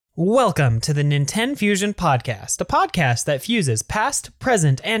Welcome to the Nintendo Fusion Podcast, a podcast that fuses past,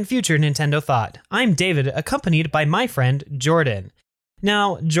 present, and future Nintendo thought. I'm David, accompanied by my friend Jordan.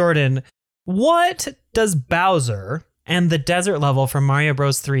 Now, Jordan, what does Bowser and the desert level from Mario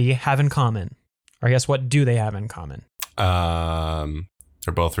Bros. 3 have in common? Or I guess, what do they have in common?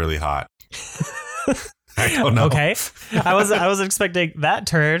 They're both really hot. I don't know. Okay. I was expecting that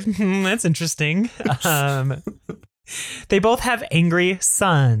turn. That's interesting. They both have angry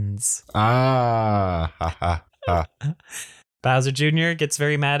sons. Bowser Jr. gets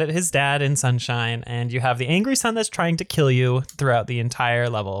very mad at his dad in Sunshine, and you have the angry son that's trying to kill you throughout the entire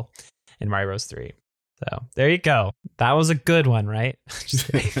level in Mario Bros. 3. So there you go. That was a good one, right?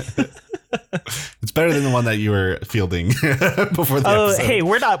 It's better than the one that you were fielding before the episode. Hey,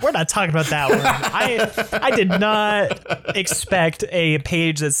 we're not talking about that one. I did not expect a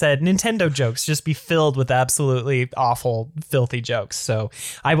page that said Nintendo jokes just be filled with absolutely awful, filthy jokes. So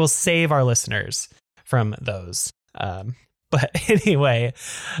I will save our listeners from those. But anyway,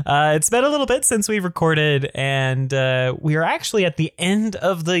 it's been a little bit since we recorded, and we are actually at the end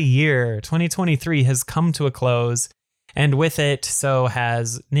of the year. 2023 has come to a close, and with it, so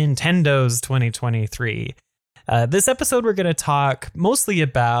has Nintendo's 2023. This episode, we're going to talk mostly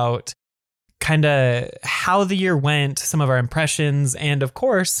about kind of how the year went, some of our impressions, and of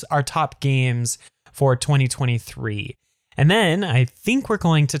course, our top games for 2023. And then I think we're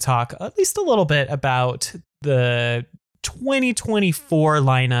going to talk at least a little bit about the 2024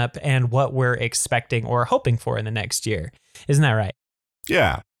 lineup and what we're expecting or hoping for in the next year. Isn't that right?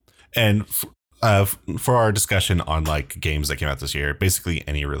 Yeah. And for our discussion on like games that came out this year, basically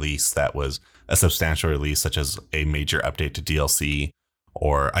any release that was a substantial release, such as a major update to DLC,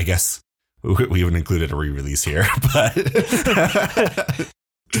 or I guess we even included a re-release here, but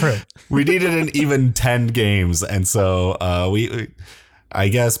true. We needed an even 10 games. And so I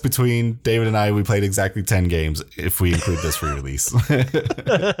guess between David and I, we played exactly 10 games if we include this re-release.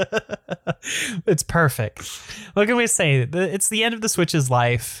 It's perfect. What can we say? It's the end of the Switch's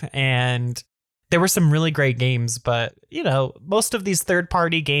life, and there were some really great games, but, you know, most of these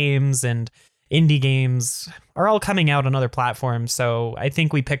third-party games and indie games are all coming out on other platforms, so I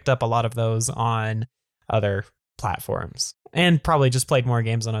think we picked up a lot of those on other platforms. And probably just played more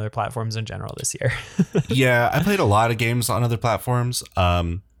games on other platforms in general this year. Yeah, I played a lot of games on other platforms.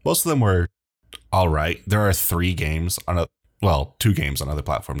 Most of them were all right. There are 2 games on other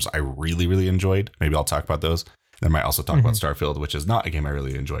platforms I really, really enjoyed. Maybe I'll talk about those. I might also talk about Starfield, which is not a game I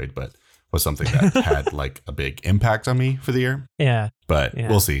really enjoyed, but was something that had like a big impact on me for the year. Yeah. But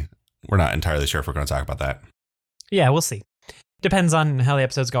we'll see. We're not entirely sure if we're going to talk about that. Yeah, we'll see. Depends on how the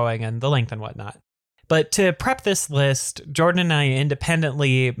episode's going and the length and whatnot. But to prep this list, Jordan and I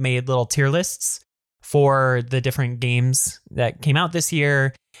independently made little tier lists for the different games that came out this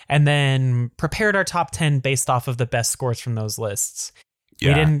year, and then prepared our top 10 based off of the best scores from those lists. Yeah.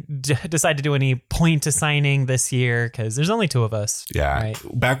 We didn't decide to do any point assigning this year because there's only 2 of us. Yeah. Right?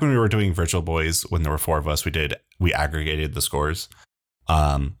 Back when we were doing Virtual Boys, when there were 4 of us, we aggregated the scores.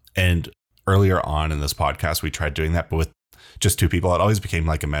 And earlier on in this podcast, we tried doing that, but with just 2 people, it always became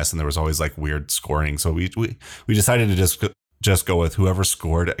like a mess, and there was always like weird scoring. So we decided to just go with whoever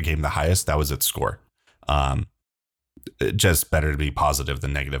scored a game the highest. That was its score. Just better to be positive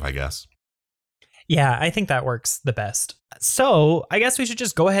than negative, I guess. Yeah, I think that works the best. So I guess we should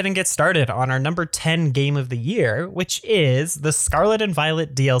just go ahead and get started on our number 10 game of the year, which is the Scarlet and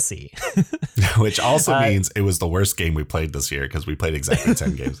Violet DLC. Which also means it was the worst game we played this year because we played exactly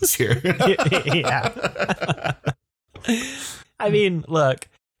 10 games this year. Yeah. I mean, look,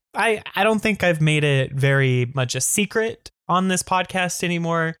 I don't think I've made it very much a secret on this podcast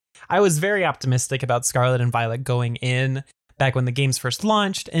anymore. I was very optimistic about Scarlet and Violet going in back when the games first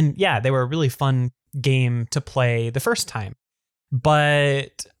launched. And yeah, they were a really fun game to play the first time.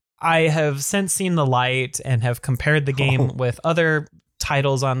 But I have since seen the light and have compared the game with other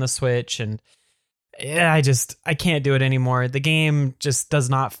titles on the Switch, and yeah, I can't do it anymore. The game just does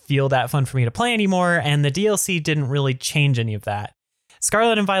not feel that fun for me to play anymore, and the DLC didn't really change any of that.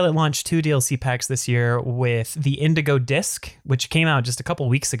 Scarlet and Violet launched 2 DLC packs this year with the Indigo Disc, which came out just a couple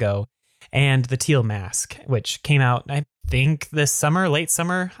weeks ago, and the Teal Mask, which came out, I think, this summer, late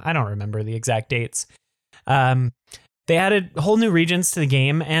summer. I don't remember the exact dates. They added whole new regions to the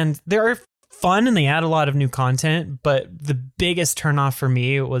game, and they're fun and they add a lot of new content, but the biggest turnoff for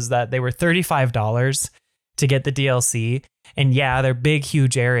me was that they were $35 to get the DLC. And yeah, they're big,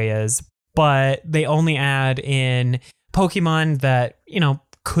 huge areas, but they only add in Pokemon that, you know,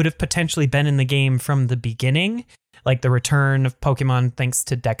 could have potentially been in the game from the beginning, like the return of Pokemon thanks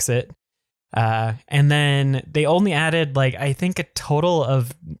to Dexit. And then they only added, like, I think a total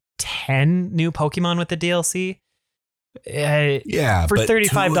of 10 new Pokemon with the DLC. Yeah, for but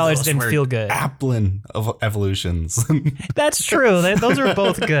 $35 didn't feel good. Applin of evolutions. That's true. Those are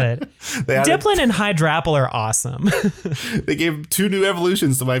both good. Dipplin and Hydrapple are awesome. They gave 2 new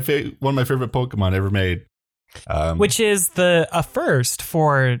evolutions to one of my favorite Pokemon ever made. Which is a first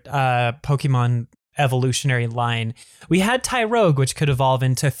for Pokemon evolutionary line. We had Tyrogue, which could evolve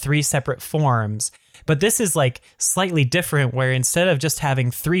into 3 separate forms. But this is like slightly different, where instead of just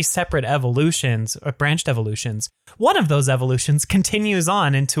having 3 separate evolutions or branched evolutions, one of those evolutions continues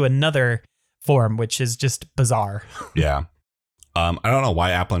on into another form, which is just bizarre. Yeah. I don't know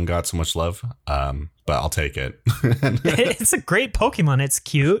why Applin got so much love, but I'll take it. It's a great Pokemon. It's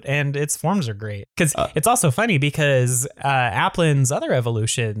cute and its forms are great. Because it's also funny because Applin's other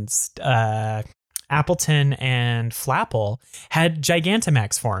evolutions, Appleton and Flapple, had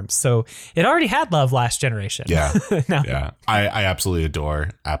Gigantamax forms. So it already had love last generation. Yeah. No. Yeah. I absolutely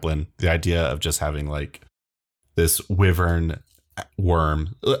adore Applin. The idea of just having like this wyvern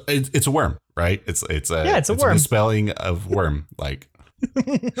worm. It's a worm, right? It's a worm. A spelling of worm. Like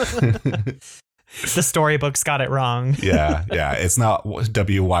the storybooks got it wrong. Yeah. It's not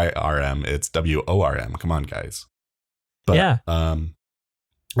WYRM. It's WORM. Come on, guys. But yeah.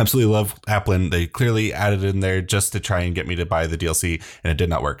 Absolutely love Applin. They clearly added in there just to try and get me to buy the DLC, and it did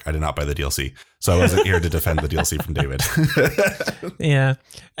not work. I did not buy the DLC, so I wasn't here to defend the DLC from David. Yeah,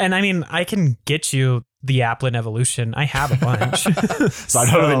 and I mean, I can get you the Applin evolution. I have a bunch, so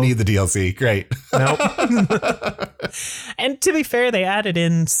I don't even need the DLC. Great. Nope. And to be fair, they added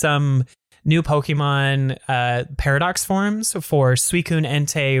in some new Pokemon Paradox forms for Suicune,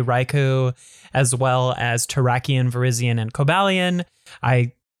 Entei, Raikou, as well as Terrakion, Virizion, and Cobalion.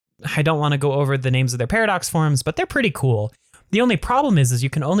 I don't want to go over the names of their Paradox forms, but they're pretty cool. The only problem is you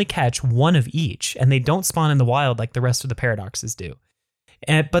can only catch one of each, and they don't spawn in the wild like the rest of the Paradoxes do.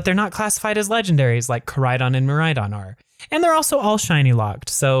 But they're not classified as legendaries like Koraidon and Miraidon are. And they're also all shiny locked,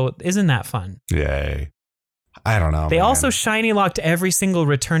 so isn't that fun? Yay. I don't know. They also shiny locked every single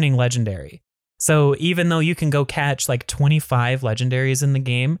returning legendary. So even though you can go catch like 25 legendaries in the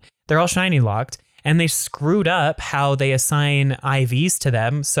game, they're all shiny locked. And they screwed up how they assign IVs to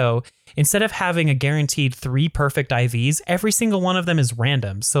them. So instead of having a guaranteed 3 perfect IVs, every single one of them is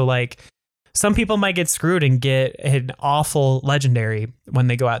random. So like some people might get screwed and get an awful legendary when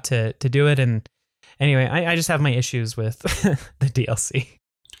they go out to do it. And anyway, I just have my issues with the DLC.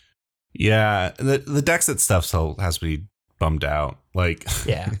 Yeah, the Dexit stuff still has to be bummed out. Like,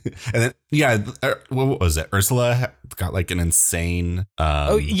 yeah. And then, what was it? Ursula got like an insane.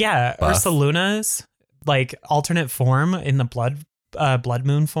 Buff. Ursaluna's like alternate form in the Blood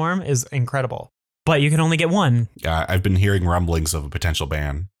Moon form is incredible, but you can only get one. Yeah, I've been hearing rumblings of a potential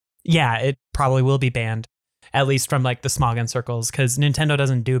ban. Yeah, it probably will be banned, at least from like the Smogon circles, because Nintendo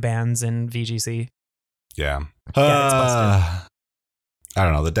doesn't do bans in VGC. Yeah. It's busted. I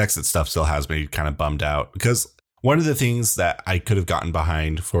don't know. The Dexit stuff still has me kind of bummed out because one of the things that I could have gotten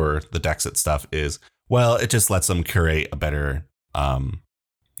behind for the Dexit stuff is, well, it just lets them curate a better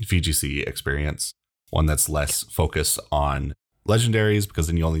VGC experience, one that's less focused on legendaries, because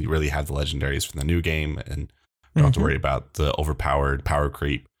then you only really have the legendaries from the new game and don't have to worry about the overpowered power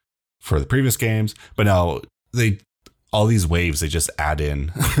creep for the previous games. But no, all these waves, they just add in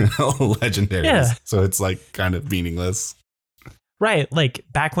legendaries. Yeah. So it's like kind of meaningless. Right. Like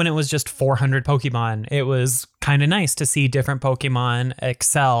back when it was just 400 Pokemon, it was kind of nice to see different Pokemon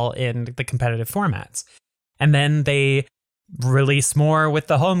excel in the competitive formats. And then they release more with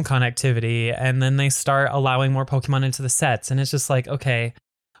the home connectivity, and then they start allowing more Pokemon into the sets. And it's just like, okay,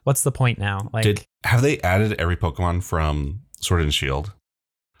 what's the point now? Like, have they added every Pokemon from Sword and Shield?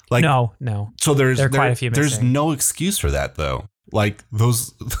 Like, no. So there are quite a few missing. There's no excuse for that, though. Like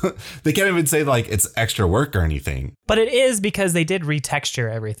those, they can't even say like it's extra work or anything. But it is because they did retexture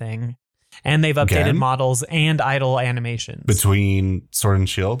everything, and they've updated models and idle animations between Sword and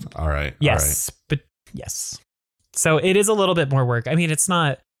Shield. All right. Yes, but yes. So it is a little bit more work. I mean, it's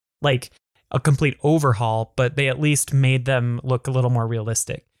not like a complete overhaul, but they at least made them look a little more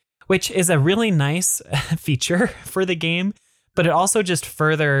realistic, which is a really nice feature for the game. But it also just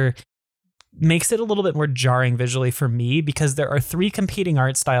further makes it a little bit more jarring visually for me, because there are 3 competing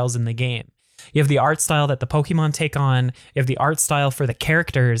art styles in the game. You have the art style that the Pokemon take on, you have the art style for the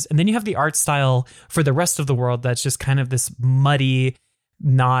characters, and then you have the art style for the rest of the world that's just kind of this muddy,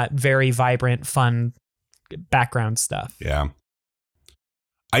 not very vibrant, fun background stuff. Yeah.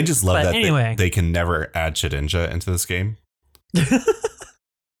 I just love that they can never add Shedinja into this game.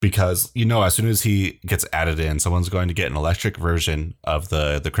 Because, as soon as he gets added in, someone's going to get an electric version of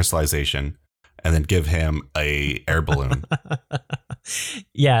the crystallization, and then give him a air balloon.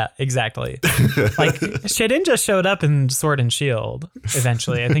 Yeah, exactly. Like Shedinja showed up in Sword and Shield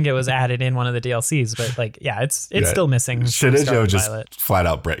eventually. I think it was added in one of the DLCs, but like, yeah, it's still missing. Shedinja just flat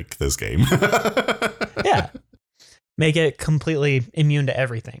out break this game. Yeah. Make it completely immune to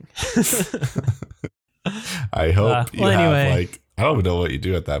everything. I hope you have like, I don't even know what you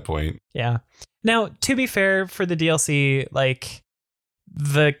do at that point. Yeah. Now, to be fair, for the DLC, like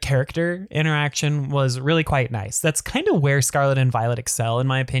the character interaction was really quite nice. That's kind of where Scarlet and Violet excel, in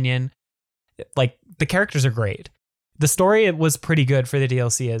my opinion. Like the characters are great. The story was pretty good for the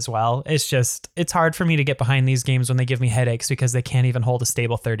DLC as well. It's hard for me to get behind these games when they give me headaches because they can't even hold a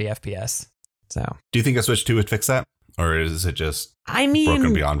stable 30 FPS. So, do you think a Switch 2 would fix that? Or is it just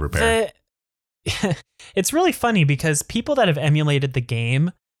broken beyond repair? It's really funny because people that have emulated the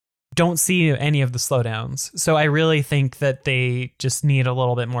game don't see any of the slowdowns. So I really think that they just need a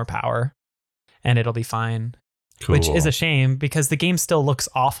little bit more power and it'll be fine. Cool. Which is a shame because the game still looks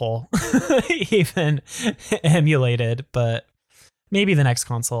awful, even emulated. But maybe the next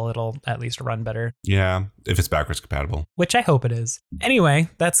console, it'll at least run better. Yeah, if it's backwards compatible. Which I hope it is. Anyway,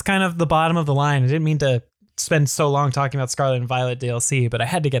 that's kind of the bottom of the line. I didn't mean to spend so long talking about Scarlet and Violet DLC, but I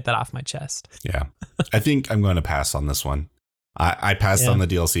had to get that off my chest. Yeah, I think I'm going to pass on this one. I passed on the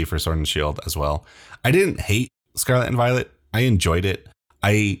DLC for Sword and Shield as well. I didn't hate Scarlet and Violet. I enjoyed it.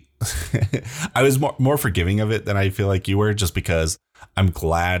 I was more forgiving of it than I feel like you were, just because I'm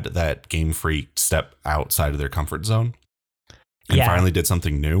glad that Game Freak stepped outside of their comfort zone and finally did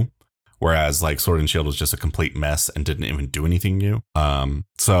something new. Whereas like Sword and Shield was just a complete mess and didn't even do anything new.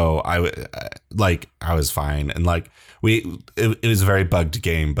 So I was fine. And like it was a very bugged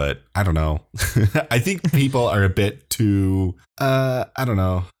game, but I don't know. I think people are a bit too, I don't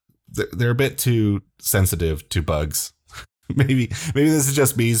know. They're a bit too sensitive to bugs. Maybe this is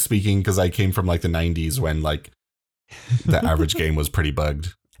just me speaking because I came from like the 90s when like the average game was pretty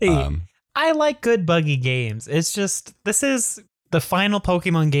bugged. Hey, I like good buggy games. It's just, this is the final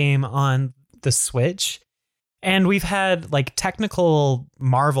Pokemon game on the Switch, and we've had like technical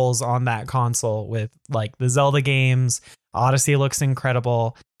marvels on that console with like the Zelda games. Odyssey looks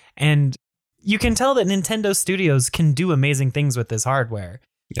incredible, and you can tell that Nintendo Studios can do amazing things with this hardware.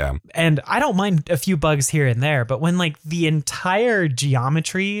 Yeah. And I don't mind a few bugs here and there, but when like the entire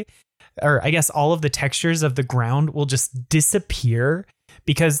geometry, or I guess all of the textures of the ground will just disappear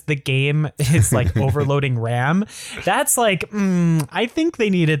because the game is like overloading RAM, that's like, I think they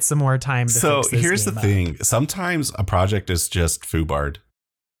needed some more time to fix this. Here's the thing. Sometimes a project is just foobarred.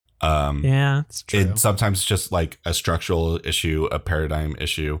 Yeah, it's true. Sometimes it's just like a structural issue, a paradigm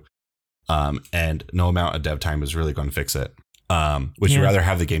issue. And no amount of dev time is really going to fix it. Would you rather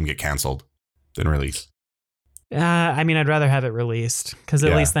have the game get canceled than release? I mean, I'd rather have it released because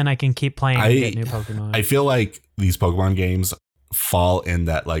at least then I can keep playing and get new Pokemon. I feel like these Pokemon games fall in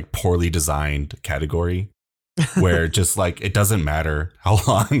that like poorly designed category where just like it doesn't matter how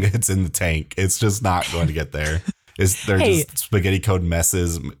long it's in the tank. It's just not going to get there. They're just spaghetti code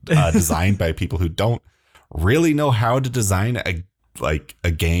messes designed by people who don't really know how to design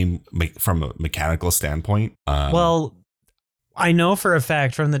a game from a mechanical standpoint. Well, I know for a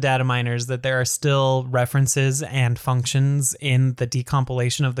fact from the data miners that there are still references and functions in the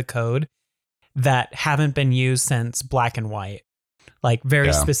decompilation of the code that haven't been used since Black and White. Like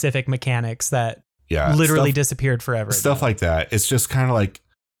very specific mechanics that literally disappeared forever. Stuff like that. It's just kind of like,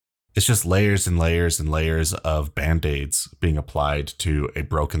 it's just layers and layers and layers of Band-Aids being applied to a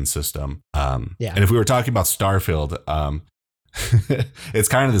broken system. And if we were talking about Starfield, it's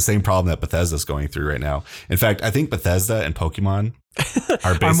kind of the same problem that Bethesda's going through right now. In fact, I think Bethesda and Pokemon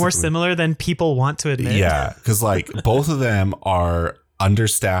are more similar than people want to admit. Yeah, because like both of them are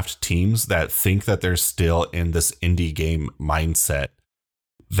understaffed teams that think that they're still in this indie game mindset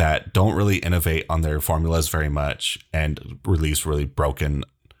that don't really innovate on their formulas very much and release really broken,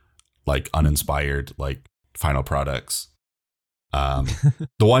 like uninspired, like final products. The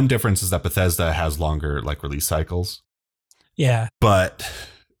one difference is that Bethesda has longer like release cycles. Yeah. But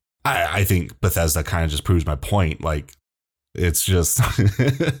I think Bethesda kind of just proves my point. Like, it's just,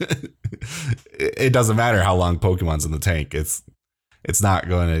 it doesn't matter how long Pokemon's in the tank. It's not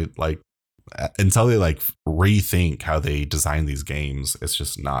going to like, until they like rethink how they design these games, it's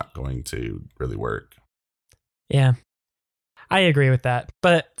just not going to really work. Yeah. I agree with that,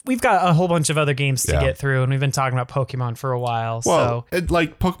 but we've got a whole bunch of other games to get through, and we've been talking about Pokemon for a while. Well,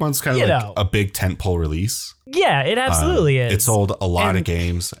 like Pokemon's kind of like a big tentpole release. Yeah, it absolutely is. It sold a lot of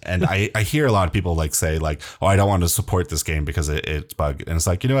games, and I hear a lot of people like say like, "Oh, I don't want to support this game because it's bugged," and it's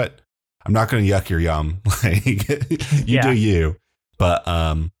like, you know what? I'm not going to yuck your yum. Like, you do you, but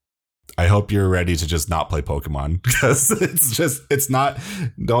I hope you're ready to just not play Pokemon because it's not,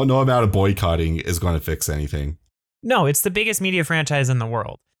 no amount of boycotting is going to fix anything. No, it's the biggest media franchise in the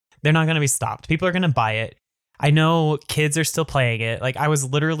world. They're not going to be stopped. People are going to buy it. I know kids are still playing it. Like I was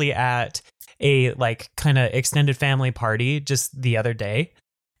literally at a like kind of extended family party just the other day,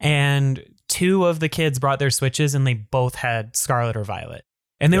 and 2 of the kids brought their Switches and they both had Scarlet or Violet,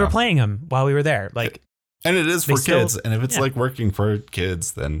 and they were playing them while we were there. Like, and it is for kids. And if it's like working for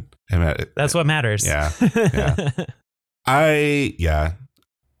kids, then that's what matters. Yeah.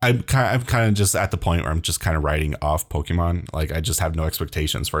 I'm kind of just at the point where I'm just kind of writing off Pokemon. Like I just have no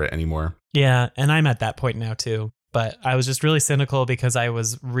expectations for it anymore. Yeah, and I'm at that point now too. But I was just really cynical because I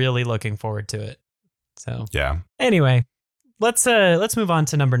was really looking forward to it. So yeah. Anyway, let's move on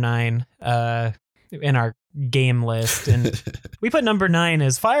to number 9 in our game list, and we put number 9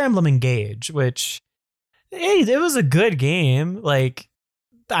 as Fire Emblem Engage, which it was a good game. Like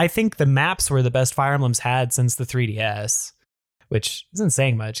I think the maps were the best Fire Emblem's had since the 3DS. Which isn't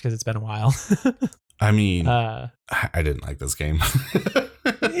saying much because it's been a while. I mean, I didn't like this game.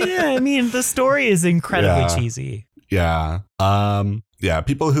 Yeah, I mean, the story is incredibly cheesy. Yeah.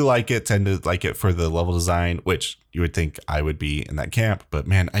 People who like it tend to like it for the level design, which you would think I would be in that camp. But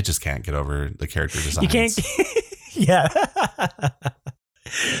man, I just can't get over the character designs. You can't. Yeah.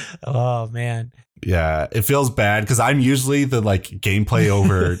 Oh, man. Yeah, it feels bad because I'm usually the like gameplay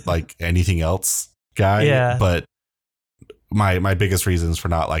over like anything else guy. Yeah. But my biggest reasons for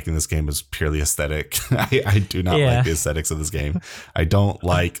not liking this game is purely aesthetic. I do not like the aesthetics of this game. I don't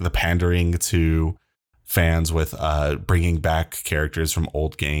like the pandering to fans with bringing back characters from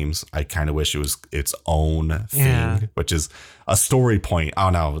old games. I kind of wish it was its own thing, which is a story point. Oh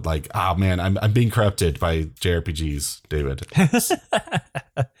no, like, oh man, I'm being corrupted by JRPGs, David.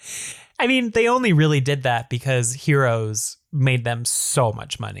 I mean, they only really did that because Heroes made them so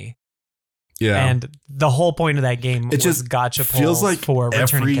much money. Yeah. And the whole point of that game was just gacha pulls like for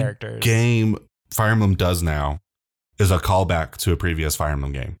returning characters. Game Fire Emblem does now is a callback to a previous Fire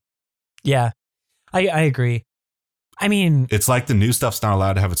Emblem game. Yeah, I agree. I mean, it's like the new stuff's not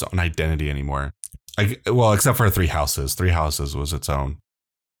allowed to have its own identity anymore. Well, except for Three Houses. Three Houses was its own.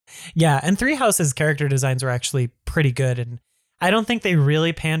 Yeah, and Three Houses character designs were actually pretty good, and I don't think they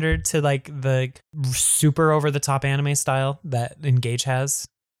really pandered to like the super over the top anime style that Engage has.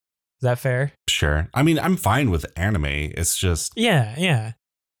 Is that fair? Sure. I mean, I'm fine with anime. It's just... Yeah.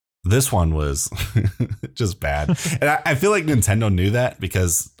 This one was just bad. And I feel like Nintendo knew that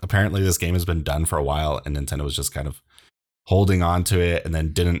because apparently this game has been done for a while and Nintendo was just kind of holding on to it and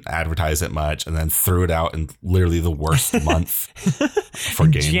then didn't advertise it much and then threw it out in literally the worst month for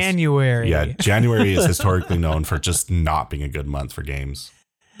games. January. Yeah, January is historically known for just not being a good month for games.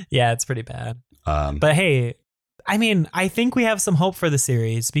 Yeah, it's pretty bad. But hey... I mean, I think we have some hope for the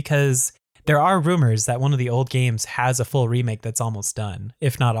series because there are rumors that one of the old games has a full remake that's almost done,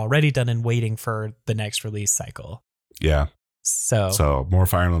 if not already done and waiting for the next release cycle. Yeah. So more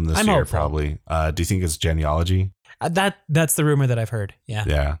Fire Emblem this year, hopeful. Probably. Do you think it's Genealogy? That's the rumor that I've heard. Yeah.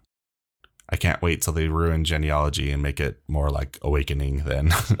 Yeah. I can't wait till they ruin Genealogy and make it more like Awakening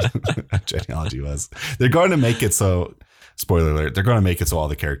than Genealogy was. They're going to make it so, spoiler alert, they're going to make it so all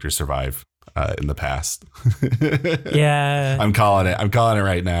the characters survive. In the past. Yeah. I'm calling it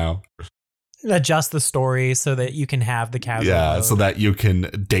right now. Adjust the story so that you can have the casual mode. So that you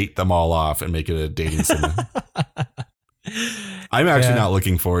can date them all off and make it a dating sim. I'm actually not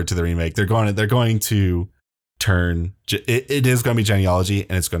looking forward to the remake. They're going to turn it is going to be Genealogy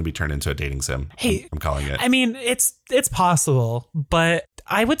and it's going to be turned into a dating sim. Hey, I'm calling it. I mean, it's possible, but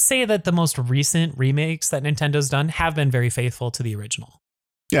I would say that the most recent remakes that Nintendo's done have been very faithful to the original.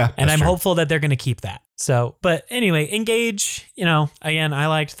 Yeah. And I'm hopeful that they're going to keep that. So, but anyway, Engage, again, I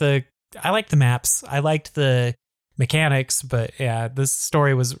liked the maps. I liked the mechanics, but yeah, this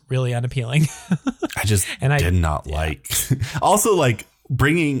story was really unappealing. I just did not like. Also, like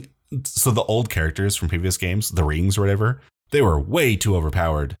bringing the old characters from previous games, the rings or whatever, they were way too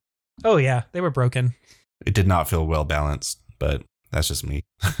overpowered. Oh yeah, they were broken. It did not feel well balanced, but that's just me.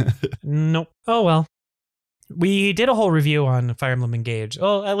 Nope. Oh well. We did a whole review on Fire Emblem Engage.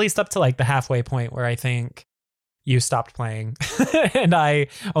 Well, at least up to like the halfway point where I think you stopped playing. And I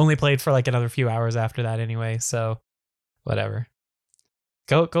only played for like another few hours after that anyway. So whatever.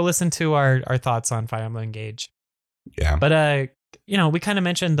 Go listen to our thoughts on Fire Emblem Engage. Yeah. But, we kind of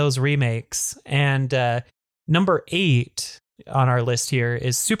mentioned those remakes. And number 8 on our list here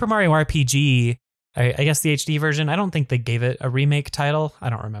is Super Mario RPG. I guess the HD version. I don't think they gave it a remake title. I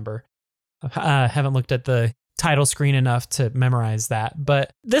don't remember. Haven't looked at the title screen enough to memorize that,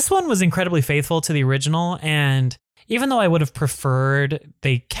 but this one was incredibly faithful to the original, and even though I would have preferred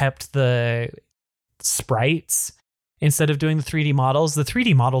they kept the sprites instead of doing the 3D models, the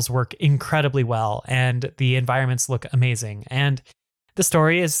 3D models work incredibly well and the environments look amazing. And the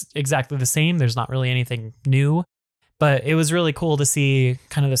story is exactly the same. There's not really anything new, but it was really cool to see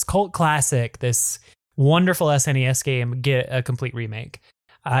kind of this cult classic, this wonderful SNES game get a complete remake.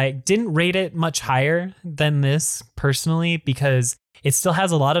 I didn't rate it much higher than this personally because it still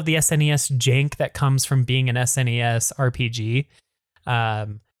has a lot of the SNES jank that comes from being an SNES RPG.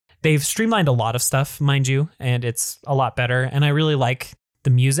 They've streamlined a lot of stuff, mind you, and it's a lot better. And I really like the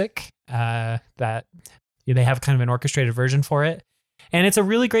music that they have kind of an orchestrated version for it. And it's a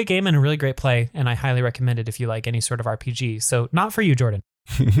really great game and a really great play. And I highly recommend it if you like any sort of RPG. So not for you, Jordan.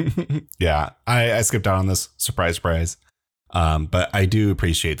 Yeah, I skipped out on this. Surprise, surprise. But I do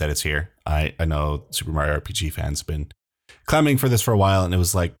appreciate that it's here. I know Super Mario RPG fans have been clamoring for this for a while, and it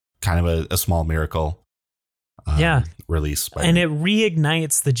was like kind of a small miracle release. And it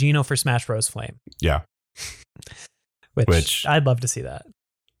reignites the Geno for Smash Bros. Flame. Yeah. Which I'd love to see that.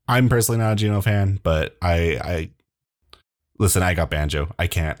 I'm personally not a Geno fan, but I listen, I got Banjo. I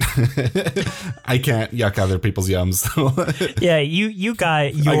can't I can't yuck other people's yums. Yeah, you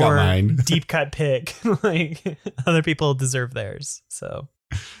got your mine. Deep cut pick. Like other people deserve theirs. So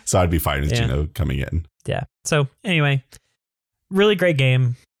I'd be fine with Geno coming in. Yeah. So anyway, really great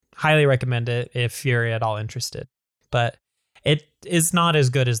game. Highly recommend it if you're at all interested. But it is not as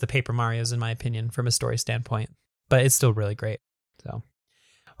good as the Paper Marios, in my opinion, from a story standpoint. But it's still really great. So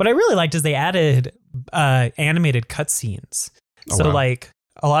what I really liked is they added animated cutscenes. So like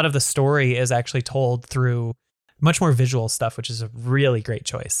a lot of the story is actually told through much more visual stuff, which is a really great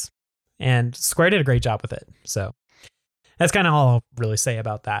choice. And Square did a great job with it. So that's kind of all I'll really say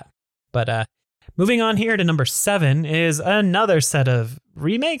about that. But moving on here to number 7 is another set of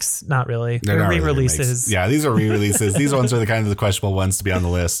remakes. Not really. They're re-releases. Really, yeah, these are re-releases. These ones are the kind of the questionable ones to be on the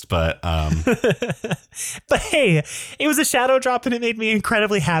list. But but hey, it was a shadow drop and it made me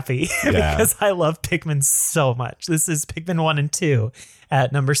incredibly happy because I love Pikmin so much. This is Pikmin 1 and 2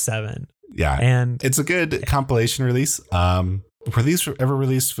 at number 7. Yeah, and it's a good compilation release. Were these ever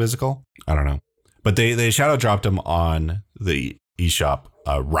released physical? I don't know. But they shadow dropped them on the eShop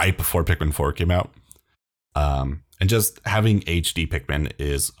right before Pikmin 4 came out. And just having HD Pikmin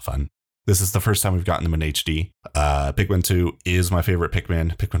is fun. This is the first time we've gotten them in HD. Pikmin 2 is my favorite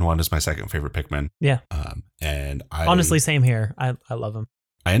Pikmin. Pikmin 1 is my second favorite Pikmin. Yeah. And honestly, same here. I love them.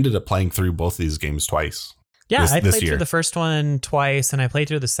 I ended up playing through both of these games twice. Yeah, I played through the first one twice, and I played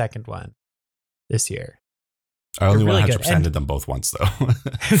through the second one this year. I only 100%ed them both once,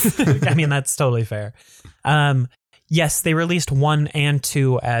 though. I mean, that's totally fair. Yes, they released 1 and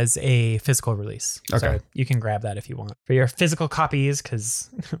 2 as a physical release. Okay. So you can grab that if you want for your physical copies, because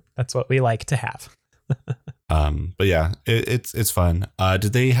that's what we like to have. But yeah, it's fun.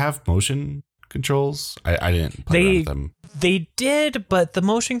 Did they have motion controls? I didn't play around with them. They did, but the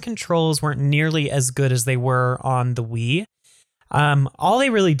motion controls weren't nearly as good as they were on the Wii. All they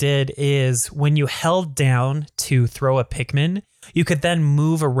really did is when you held down to throw a Pikmin, you could then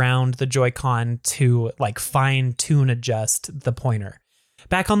move around the Joy-Con to like fine tune adjust the pointer.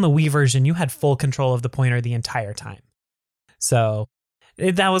 Back on the Wii version, you had full control of the pointer the entire time. So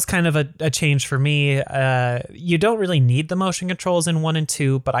that was kind of a change for me. You don't really need the motion controls in 1 and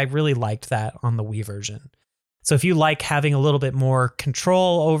 2, but I really liked that on the Wii version. So if you like having a little bit more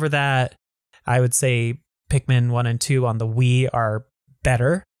control over that, I would say Pikmin 1 and 2 on the Wii are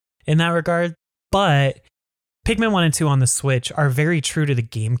better in that regard. But Pikmin 1 and 2 on the Switch are very true to the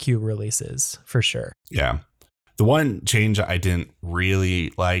GameCube releases, for sure. Yeah. The one change I didn't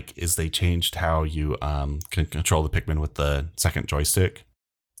really like is they changed how you can control the Pikmin with the second joystick.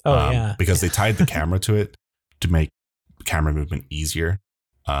 Oh, yeah. Because they tied the camera to it to make camera movement easier.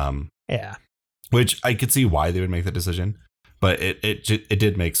 Yeah. Which I could see why they would make the decision. But it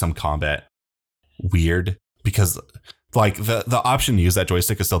did make some combat weird because like the option to use that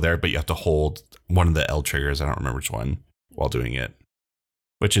joystick is still there, but you have to hold one of the L triggers. I don't remember which one while doing it,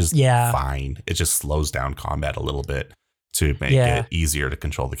 which is fine. It just slows down combat a little bit to make it easier to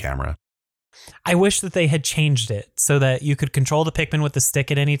control the camera. I wish that they had changed it so that you could control the Pikmin with the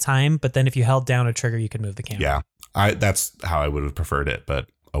stick at any time, but then if you held down a trigger, you could move the camera. Yeah, that's how I would have preferred it, but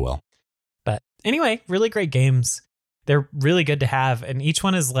oh well. But anyway, really great games. They're really good to have, and each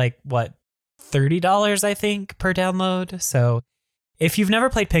one is like, what, $30, I think, per download. So if you've never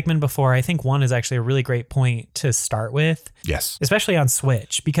played Pikmin before, I think 1 is actually a really great point to start with. Yes. Especially on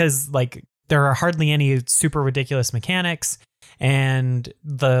Switch, because like there are hardly any super ridiculous mechanics and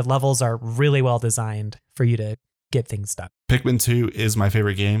the levels are really well designed for you to get things done. Pikmin 2 is my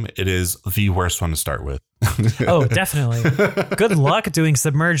favorite game. It is the worst one to start with. Oh, definitely. Good luck doing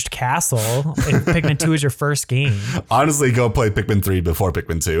Submerged Castle if Pikmin 2 is your first game. Honestly, go play Pikmin 3 before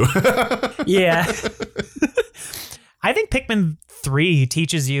Pikmin 2. Yeah. I think Pikmin 3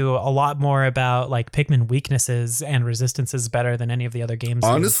 teaches you a lot more about like Pikmin weaknesses and resistances better than any of the other games.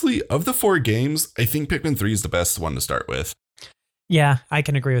 Honestly, of the 4 games, I think Pikmin 3 is the best one to start with. Yeah, I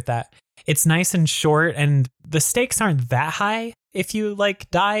can agree with that. It's nice and short, and the stakes aren't that high if you like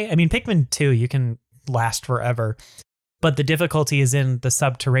die. I mean, Pikmin 2, you can last forever, but the difficulty is in the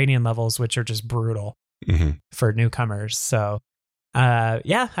subterranean levels, which are just brutal for newcomers. So,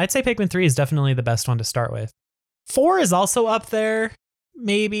 yeah, I'd say Pikmin 3 is definitely the best one to start with. 4 is also up there,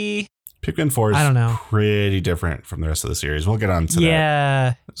 maybe. Pikmin 4 is I don't know. Pretty different from the rest of the series. We'll get on to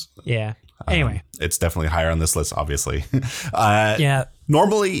that. Yeah. Anyway. It's definitely higher on this list, obviously. Yeah.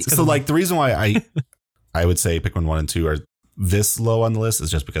 Normally, so like the reason why I would say Pikmin 1 and 2 are this low on the list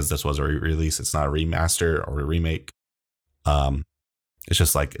is just because this was a re-release. It's not a remaster or a remake. It's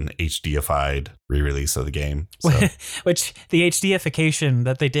just like an HDified re-release of the game. So. Which the HDification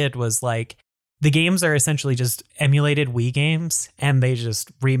that they did was like, the games are essentially just emulated Wii games, and they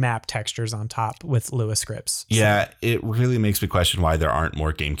just remap textures on top with Lua scripts. Yeah, it really makes me question why there aren't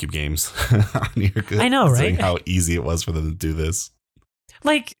more GameCube games on here. I know, right? How easy it was for them to do this.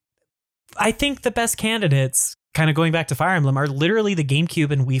 Like, I think the best candidates, kind of going back to Fire Emblem, are literally the GameCube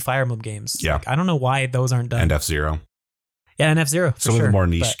and Wii Fire Emblem games. Yeah. Like, I don't know why those aren't done. And F-Zero. Yeah, and F-Zero. Some of the more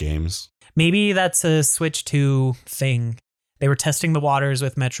niche games. Maybe that's a Switch 2 thing. They were testing the waters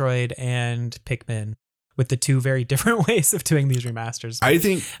with Metroid and Pikmin with the two very different ways of doing these remasters. I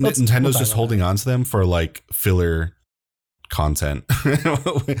think Nintendo's just holding on to them for like filler content.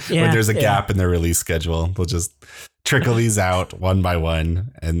 When there's a gap in their release schedule, they'll just trickle these out one by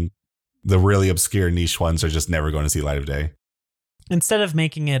one, and the really obscure niche ones are just never going to see light of day. Instead of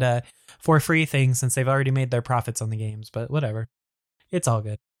making it a for free thing, since they've already made their profits on the games, but whatever. It's all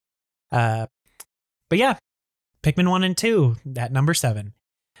good. But yeah. Pikmin 1 and 2 at number 7.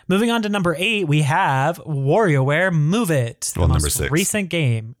 Moving on to number 8, we have WarioWare Move It. Well, number 6. Recent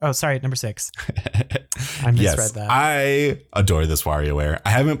game. Oh, sorry, number 6. I misread that. I adore this WarioWare. I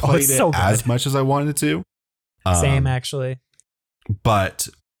haven't played it as much as I wanted to. Same, actually. But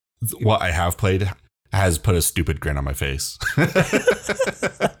what I have played has put a stupid grin on my face.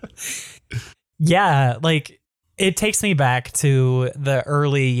 Yeah, like it takes me back to the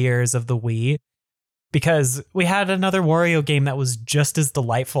early years of the Wii. Because we had another Wario game that was just as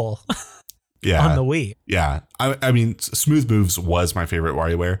delightful on the Wii. Yeah. I mean, Smooth Moves was my favorite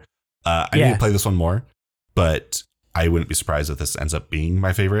WarioWare. I need to play this one more, but I wouldn't be surprised if this ends up being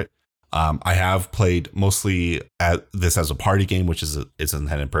my favorite. I have played mostly this as a party game, which is its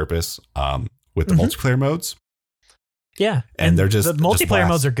intended purpose with the multiplayer modes. Yeah. And they're just the multiplayer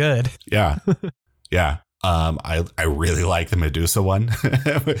modes are good. Yeah. Yeah. I really like the Medusa one.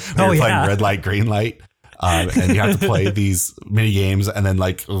 We're playing red light, green light. And you have to play these mini games, and then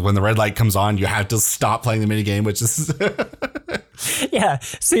like when the red light comes on, you have to stop playing the mini game, which is yeah.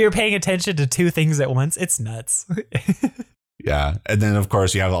 So you're paying attention to two things at once. It's nuts. Yeah. And then of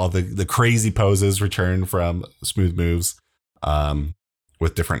course you have all the crazy poses return from Smooth Moves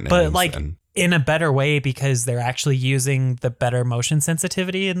with different names. But like in a better way, because they're actually using the better motion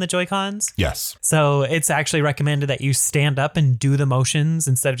sensitivity in the Joy-Cons. Yes. So it's actually recommended that you stand up and do the motions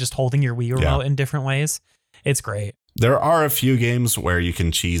instead of just holding your Wii remote in different ways. It's great. There are a few games where you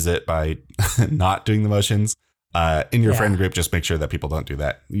can cheese it by not doing the motions. In your friend group, just make sure that people don't do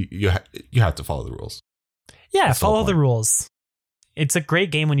that. You have to follow the rules. Yeah, that's follow the rules. It's a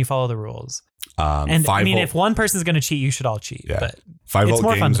great game when you follow the rules. And I mean, if one person's going to cheat, you should all cheat. Yeah. But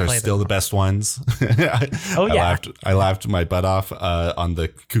 5-volt games are still the best ones. I laughed my butt off on the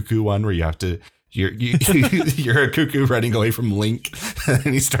Cuckoo one where you have to. You're a cuckoo running away from Link,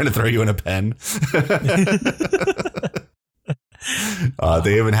 and he's trying to throw you in a pen.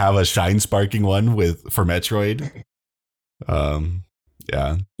 They even have a shine sparking one for Metroid.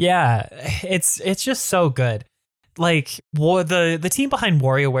 Yeah, it's just so good. Like the team behind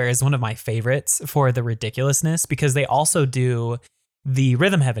WarioWare is one of my favorites for the ridiculousness, because they also do the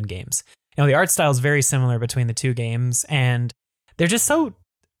Rhythm Heaven games. You know, the art style is very similar between the two games, and they're just so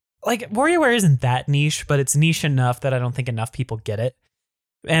like WarioWare isn't that niche, but it's niche enough that I don't think enough people get it.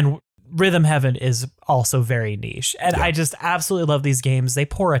 And Rhythm Heaven is also very niche. And I just absolutely love these games. They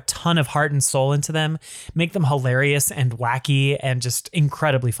pour a ton of heart and soul into them, make them hilarious and wacky and just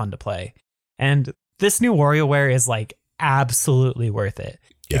incredibly fun to play. And this new WarioWare is like absolutely worth it.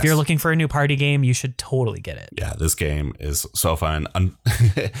 Yes. If you're looking for a new party game, you should totally get it. Yeah, this game is so fun.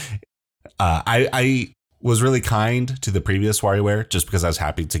 I was really kind to the previous WarioWare just because I was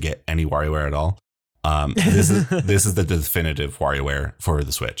happy to get any WarioWare at all. This is the definitive WarioWare for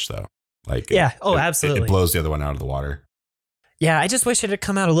the Switch, though. Like, absolutely. It blows the other one out of the water. Yeah, I just wish it had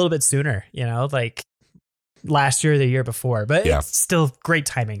come out a little bit sooner, like last year or the year before. But it's still great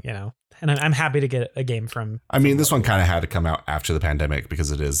timing, And I'm happy to get a game from. I mean, this one kind of had to come out after the pandemic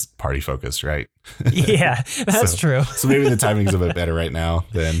because it is party focused, right? Yeah, that's true. So maybe the timing's a bit better right now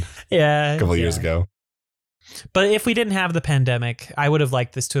than a couple of years ago. But if we didn't have the pandemic, I would have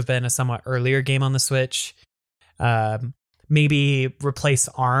liked this to have been a somewhat earlier game on the Switch. Maybe replace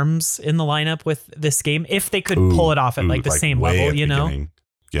ARMS in the lineup with this game if they could pull it off at like the same level,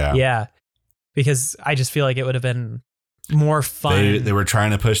 Yeah. Yeah. Because I just feel like it would have been more fun. They were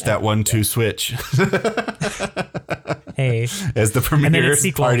trying to push that 1-2 switch. Hey. As the premier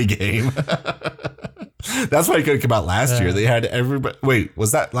party game. That's why it couldn't come out last year. They had everybody. Wait,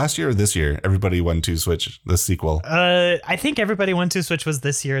 was that last year or this year? Everybody 1-2 Switch, the sequel. I think Everybody 1-2 Switch was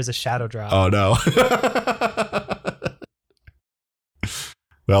this year as a shadow drop. Oh, no.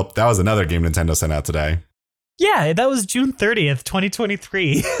 Well, that was another game Nintendo sent out today. Yeah, that was June 30th,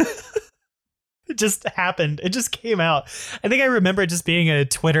 2023. It just happened. It just came out. I think I remember it just being a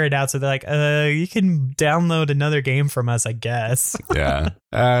Twitter announcement. They're like, you can download another game from us, I guess. Yeah.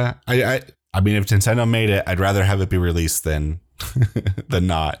 I mean, if Nintendo made it, I'd rather have it be released than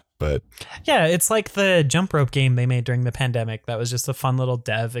not. But yeah, it's like the jump rope game they made during the pandemic. That was just a fun little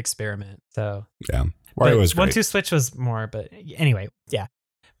dev experiment. So yeah, Wario was great. 1-2 Switch was more, but anyway, yeah.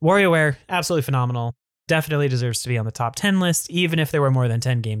 WarioWare, absolutely phenomenal. Definitely deserves to be on the top 10 list, even if there were more than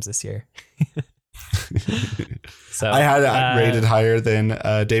 10 games this year. So I had it rated higher than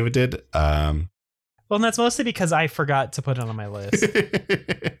David did. Well, and that's mostly because I forgot to put it on my list.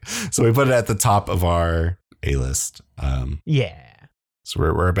 So we put it at the top of our A list. Yeah. So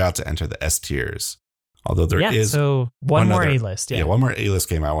we're about to enter the S tiers. Although there is one more A list. Yeah, one more A list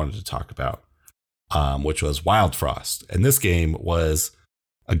game I wanted to talk about, which was Wild Frost. And this game was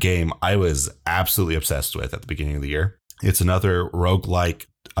a game I was absolutely obsessed with at the beginning of the year. It's another roguelike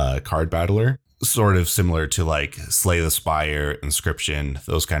card battler, sort of similar to like Slay the Spire, Inscription,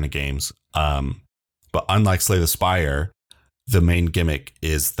 those kind of games. But unlike Slay the Spire, the main gimmick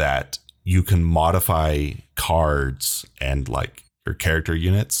is that you can modify cards and like your character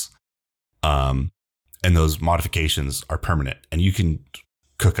units. And those modifications are permanent and you can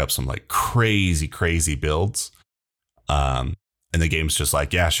cook up some like crazy builds. And the game's just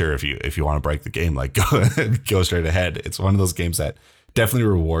like, yeah, sure. If you want to break the game, like go straight ahead. It's one of those games that definitely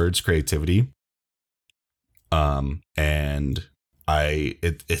rewards creativity. And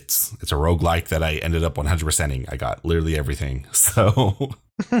it's a roguelike that I ended up 100%ing. I got literally everything. So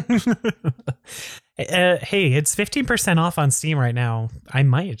hey, it's 15% off on Steam right now. I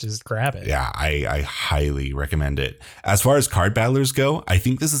might just grab it. Yeah, I highly recommend it. As far as card battlers go, I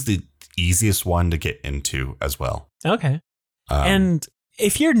think this is the easiest one to get into as well. Okay. And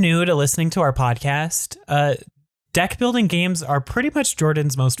if you're new to listening to our podcast, deck building games are pretty much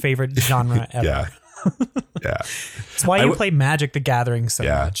Jordan's most favorite genre ever. Yeah. Yeah. It's why you play Magic the Gathering so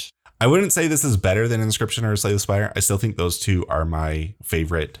much. I wouldn't say this is better than Inscription or Slay the Spire. I still think those two are my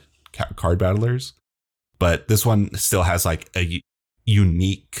favorite card battlers. But this one still has like a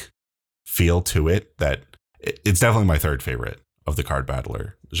unique feel to it that it's definitely my third favorite of the card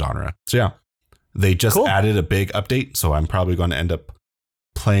battler genre. So yeah. They just added a big update, so I'm probably going to end up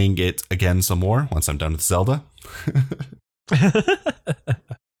playing it again some more once I'm done with Zelda.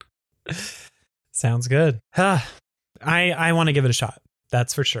 Sounds good. I want to give it a shot.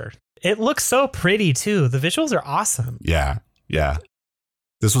 That's for sure. It looks so pretty, too. The visuals are awesome. Yeah. Yeah.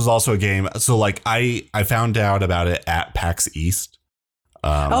 This was also a game. So like I found out about it at PAX East.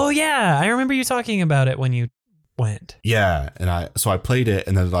 Oh, yeah. I remember you talking about it when you went. Yeah, and I played it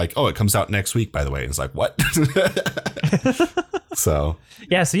and then like, oh, it comes out next week, by the way. And it's like, what? So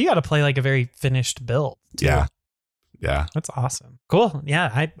you got to play like a very finished build too. Yeah, that's awesome. Cool.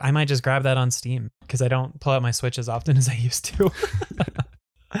 Yeah, I might just grab that on Steam because I don't pull out my Switch as often as I used to.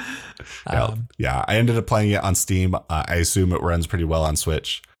 Yeah, I ended up playing it on Steam. I assume it runs pretty well on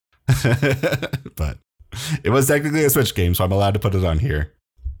Switch. But it was technically a Switch game, so I'm allowed to put it on here.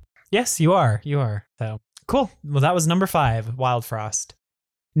 Yes, you are. So cool. Well, that was number 5, Wild Frost.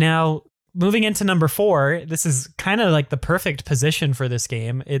 Now, moving into number 4, this is kind of like the perfect position for this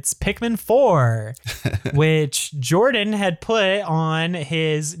game. It's Pikmin 4, which Jordan had put on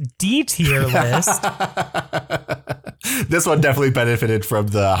his D tier list. This one definitely benefited from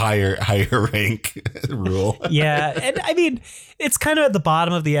the higher rank rule. Yeah, and I mean, it's kind of at the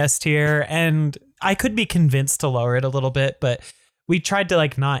bottom of the S tier, and I could be convinced to lower it a little bit, but we tried to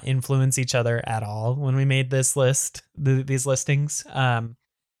like not influence each other at all when we made this list, these listings.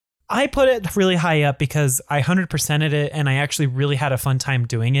 I put it really high up because I 100%ed it and I actually really had a fun time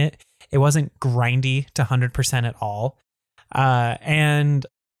doing it. It wasn't grindy to 100% at all. And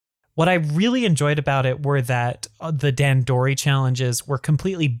what I really enjoyed about it were that the Dandori challenges were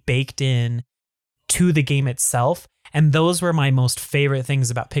completely baked in to the game itself. And those were my most favorite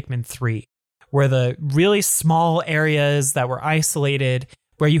things about Pikmin 3, were the really small areas that were isolated,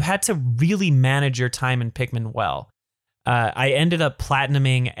 where you had to really manage your time in Pikmin well. I ended up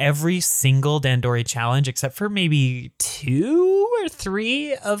platinuming every single Dandori challenge except for maybe 2 or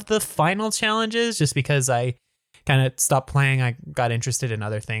 3 of the final challenges, just because I kind of stopped playing. I got interested in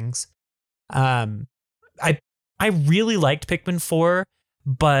other things. I really liked Pikmin 4,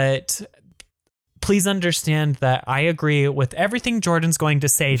 but please understand that I agree with everything Jordan's going to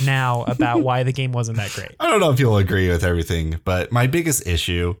say now about why the game wasn't that great. I don't know if you'll agree with everything, but my biggest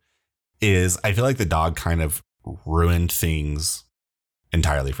issue is I feel like the dog kind of ruined things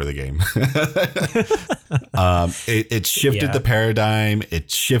entirely for the game. It shifted the paradigm. It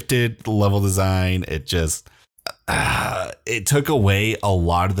shifted the level design. It just it took away a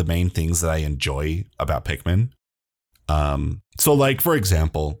lot of the main things that I enjoy about Pikmin. So like, for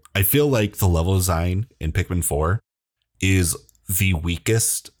example, I feel like the level design in Pikmin 4 is the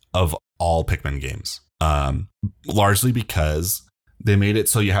weakest of all Pikmin games. Largely because they made it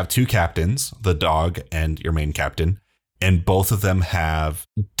so you have 2 captains, the dog and your main captain, and both of them have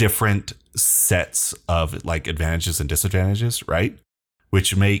different sets of like advantages and disadvantages, right?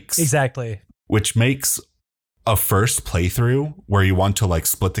 Which makes a first playthrough where you want to like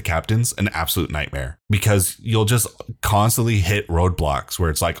split the captains an absolute nightmare, because you'll just constantly hit roadblocks where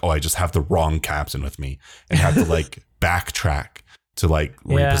it's like, oh, I just have the wrong captain with me, and have to like backtrack to like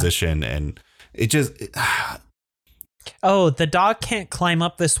reposition, and it just oh, the dog can't climb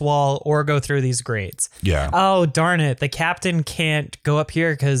up this wall or go through these grates. Yeah. Oh, darn it. The captain can't go up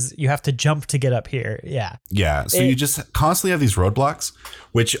here because you have to jump to get up here. Yeah. Yeah. So you just constantly have these roadblocks,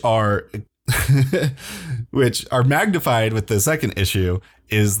 which are magnified with the second issue,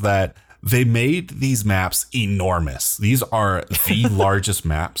 is that they made these maps enormous. These are the largest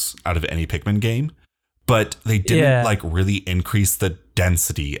maps out of any Pikmin game, but they didn't like really increase the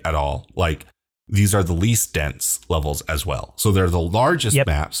density at all. Like, these are the least dense levels as well. So they're the largest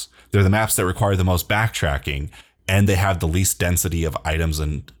maps. They're the maps that require the most backtracking, and they have the least density of items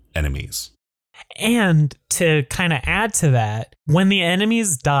and enemies. And to kind of add to that, when the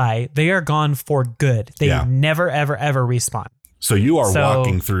enemies die, they are gone for good. They never, ever, ever respawn. So you are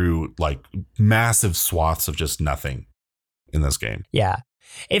walking through like massive swaths of just nothing in this game. Yeah.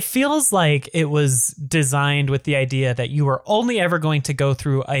 It feels like it was designed with the idea that you were only ever going to go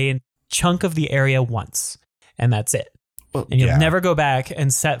through a chunk of the area once, and that's it. Well, and you'll never go back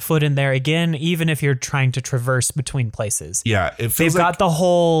and set foot in there again, even if you're trying to traverse between places. Yeah, they've got the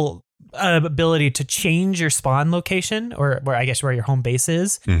whole ability to change your spawn location, or where your home base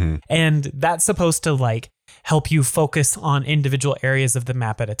is, and that's supposed to like help you focus on individual areas of the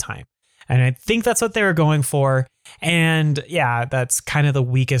map at a time. And I think that's what they were going for. And yeah, that's kind of the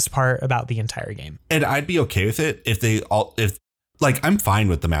weakest part about the entire game. And I'd be okay with it if I'm fine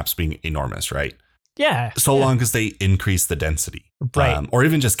with the maps being enormous, right? Yeah. So long as they increase the density. Right. Or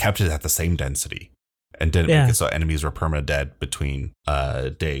even just kept it at the same density and didn't make it so enemies were perma dead between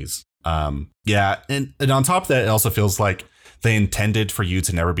days. And on top of that, it also feels like they intended for you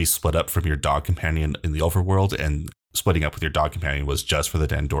to never be split up from your dog companion in the overworld, and splitting up with your dog companion was just for the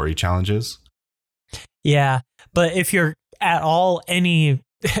Dandori challenges. Yeah. But if you're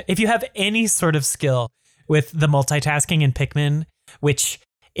if you have any sort of skill with the multitasking in Pikmin, which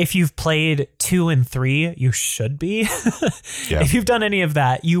if you've played 2 and 3, you should be. If you've done any of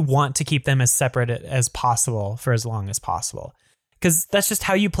that, you want to keep them as separate as possible for as long as possible, because that's just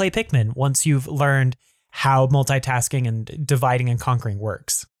how you play Pikmin once you've learned how multitasking and dividing and conquering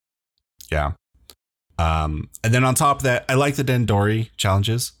works. Yeah. And then on top of that, I like the Dandori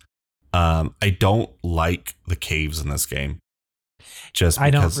challenges. I don't like the caves in this game. Just because I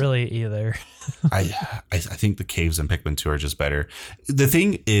don't really either. I think the caves in Pikmin 2 are just better. The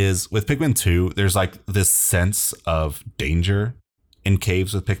thing is, with Pikmin 2, there's like this sense of danger in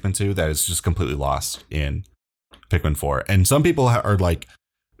caves with Pikmin 2 that is just completely lost in Pikmin 4. And some people are like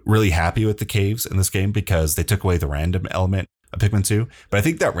really happy with the caves in this game because they took away the random element of Pikmin 2. But I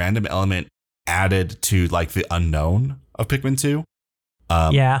think that random element added to like the unknown of Pikmin 2.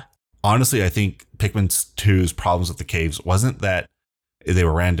 Honestly, I think Pikmin 2's problems with the caves wasn't that they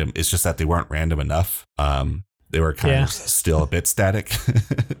were random. It's just that they weren't random enough. They were kind of still a bit static,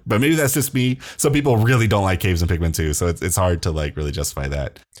 but maybe that's just me. Some people really don't like caves in Pikmin 2, so it's hard to like really justify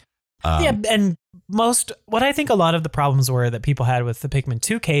that. And what I think a lot of the problems were that people had with the Pikmin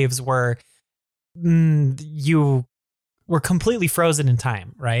 2 caves were you were completely frozen in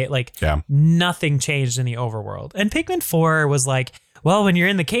time, right? Like nothing changed in the overworld. And Pikmin 4 was like, well, when you're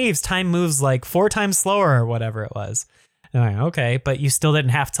in the caves, time moves like 4 times slower or whatever it was. And I'm like, okay, but you still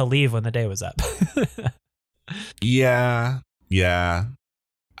didn't have to leave when the day was up. Yeah.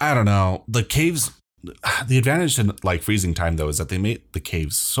 I don't know. The caves, the advantage in like freezing time though is that they made the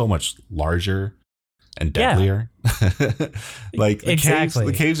caves so much larger and deadlier. Like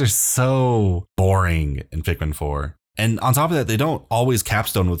the caves are so boring in Pikmin 4. And on top of that, they don't always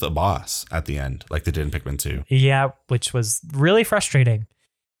capstone with a boss at the end like they did in Pikmin 2. Yeah, which was really frustrating.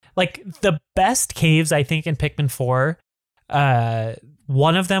 Like the best caves, I think, in Pikmin 4,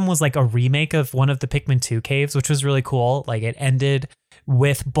 one of them was like a remake of one of the Pikmin 2 caves, which was really cool. Like it ended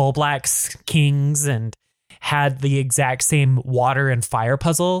with Bulblax's Kings and had the exact same water and fire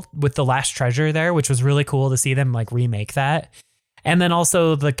puzzle with the last treasure there, which was really cool to see them like remake that. And then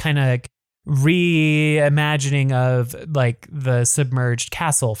also the kind of reimagining of like the submerged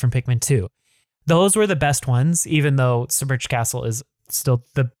castle from Pikmin 2. Those were the best ones, even though Submerged Castle is still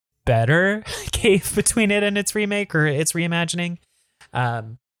the better cave between it and its remake or its reimagining.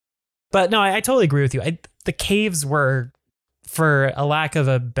 But no, I totally agree with you. The caves were, for a lack of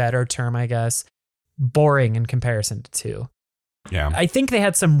a better term, I guess, boring in comparison to 2. Yeah. I think they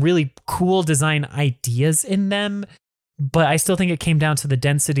had some really cool design ideas in them, but I still think it came down to the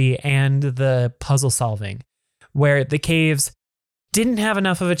density and the puzzle solving, where the caves didn't have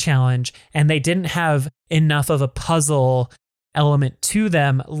enough of a challenge and they didn't have enough of a puzzle element to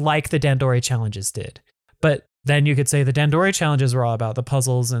them like the Dandori challenges did. But then you could say the Dandori challenges were all about the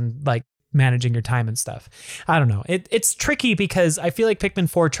puzzles and like managing your time and stuff. I don't know. It's tricky because I feel like Pikmin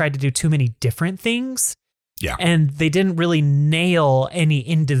 4 tried to do too many different things. Yeah. And they didn't really nail any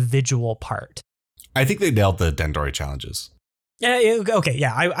individual part. I think they nailed the Dandori challenges. Yeah. Okay.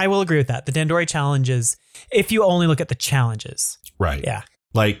 Yeah, I will agree with that. The Dandori challenges, if you only look at the challenges. Right. Yeah.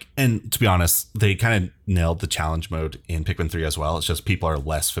 Like, and to be honest, they kind of nailed the challenge mode in Pikmin 3 as well. It's just people are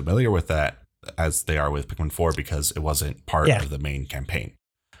less familiar with that as they are with Pikmin 4 because it wasn't part of the main campaign.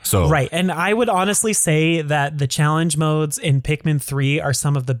 So right. And I would honestly say that the challenge modes in Pikmin 3 are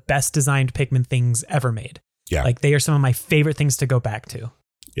some of the best designed Pikmin things ever made. Yeah. Like they are some of my favorite things to go back to.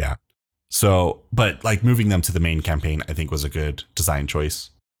 Yeah. So, but like moving them to the main campaign, I think was a good design choice.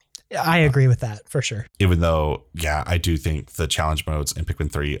 I agree with that for sure. Even though, yeah, I do think the challenge modes in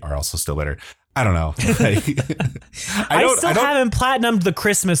Pikmin 3 are also still better. I don't know. I still haven't platinumed the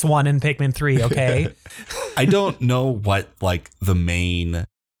Christmas one in Pikmin 3, okay? I don't know what like the main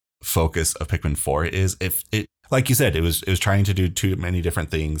focus of Pikmin 4 is. If it, like you said, it was trying to do too many different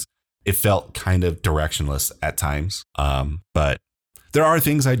things. It felt kind of directionless at times. But there are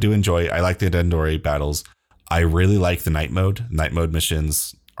things I do enjoy. I like the Dandori battles. I really like the night mode. Night mode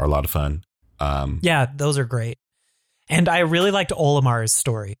missions are a lot of fun. Yeah, those are great. And I really liked Olimar's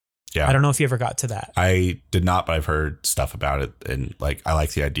story. Yeah. I don't know if you ever got to that. I did not, but I've heard stuff about it. And like, I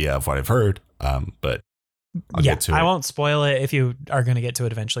like the idea of what I've heard. But I'll get to it. I won't spoil it if you are going to get to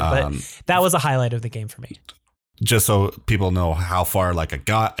it eventually. But that was a highlight of the game for me. Just so people know how far like I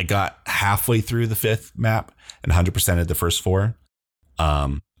got halfway through the 5th map and 100%ed the first 4.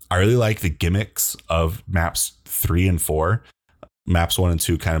 I really like the gimmicks of maps 3 and 4. Maps 1 and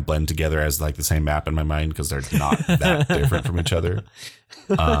 2 kind of blend together as like the same map in my mind because they're not that different from each other.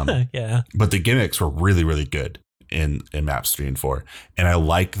 Yeah. But the gimmicks were really, really good in maps 3 and 4. And I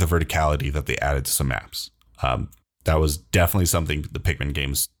like the verticality that they added to some maps. That was definitely something the Pikmin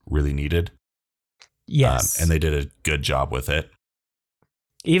games really needed. Yes. And they did a good job with it.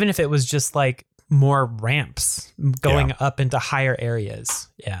 Even if it was just like more ramps going up into higher areas.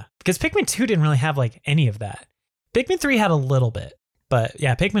 Yeah. Because Pikmin 2 didn't really have like any of that. Pikmin 3 had a little bit. But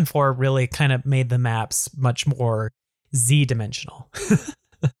yeah, Pikmin 4 really kind of made the maps much more Z-dimensional.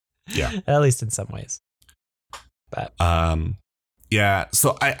 Yeah. At least in some ways. But yeah,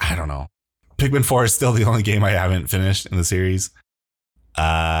 so I don't know. Pikmin 4 is still the only game I haven't finished in the series.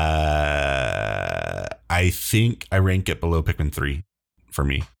 I think I rank it below Pikmin 3 for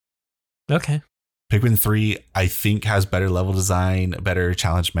me. Okay. Pikmin 3, I think, has better level design, better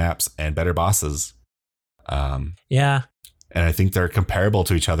challenge maps, and better bosses. Yeah. And I think they're comparable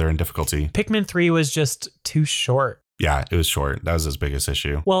to each other in difficulty. Pikmin 3 was just too short. Yeah, it was short. That was his biggest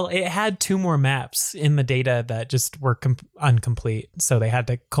issue. Well, it had 2 more maps in the data that just were incomplete. So they had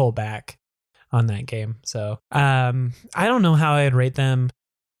to cull back on that game. So I don't know how I'd rate them.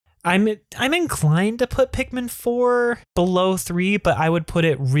 I'm inclined to put Pikmin 4 below 3, but I would put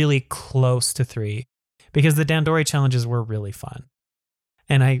it really close to 3 because the Dandori challenges were really fun.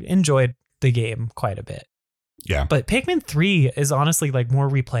 And I enjoyed the game quite a bit. Yeah. But Pikmin 3 is honestly like more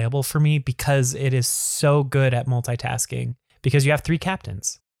replayable for me because it is so good at multitasking because you have 3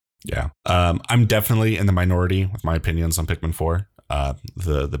 captains. Yeah. I'm definitely in the minority with my opinions on Pikmin 4.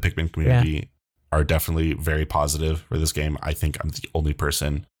 The Pikmin community are definitely very positive for this game. I think I'm the only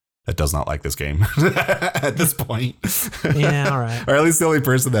person that does not like this game at this point. Yeah, all right. Or at least the only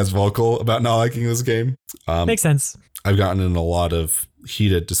person that's vocal about not liking this game. Makes sense. I've gotten in a lot of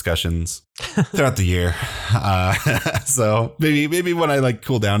heated discussions throughout the year. So maybe when I like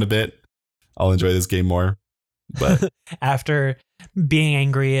cool down a bit, I'll enjoy this game more. But after being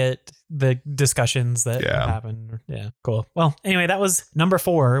angry at the discussions that happened. Yeah, cool. Well, anyway, that was number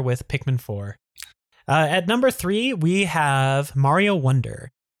 4 with Pikmin 4. At number 3, we have Mario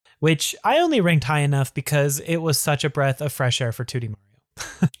Wonder, which I only ranked high enough because it was such a breath of fresh air for 2D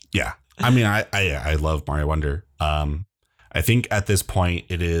Mario. Yeah. I mean, I love Mario Wonder. I think at this point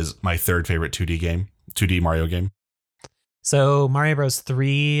it is my 3rd favorite 2D Mario game. So Mario Bros.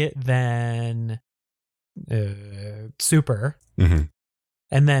 3, then Super, and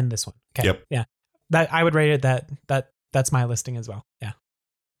then this one. Okay. Yep. Yeah. That I would rate it that's my listing as well. Yeah.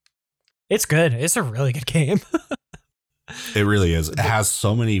 It's good. It's a really good game. It really is. It has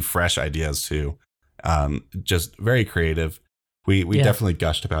so many fresh ideas too. Just very creative. We definitely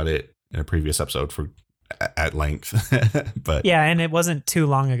gushed about it in a previous episode at length. But yeah, and it wasn't too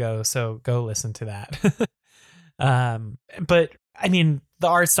long ago, so go listen to that. But I mean, the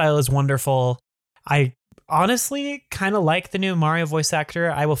art style is wonderful. I honestly kind of like the new Mario voice actor.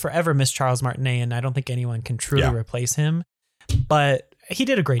 I will forever miss Charles Martinet, and I don't think anyone can truly replace him. But he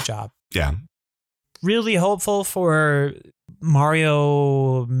did a great job. Yeah. Really hopeful for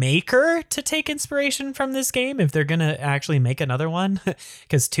Mario Maker to take inspiration from this game if they're going to actually make another one,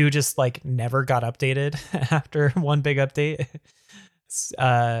 because 2 just like never got updated after one big update.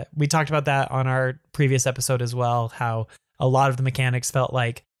 We talked about that on our previous episode as well, how a lot of the mechanics felt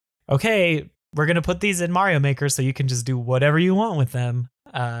like, okay, we're going to put these in Mario Maker so you can just do whatever you want with them.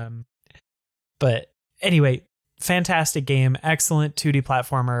 But anyway, fantastic game, excellent 2D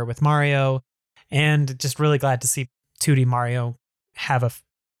platformer with Mario, and just really glad to see 2D Mario have a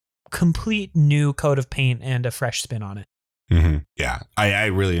complete new coat of paint and a fresh spin on it. Mm-hmm. Yeah, I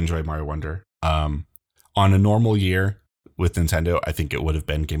really enjoyed Mario Wonder. On a normal year with Nintendo, I think it would have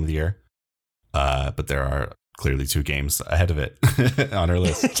been Game of the Year. But there are clearly 2 games ahead of it on our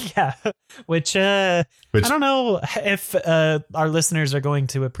list. Yeah, which I don't know if our listeners are going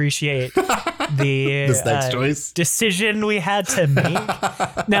to appreciate the this next choice decision we had to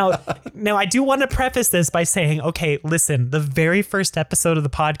make. Now, I do want to preface this by saying, okay, listen, the very first episode of the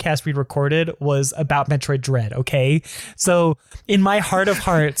podcast we recorded was about Metroid Dread. Okay, so in my heart of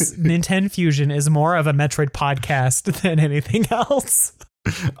hearts, Nintendo Fusion is more of a Metroid podcast than anything else.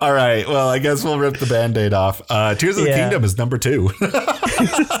 All right. Well, I guess we'll rip the Band-Aid off. Tears of the Kingdom is number 2.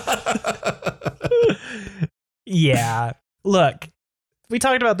 Yeah. Look, we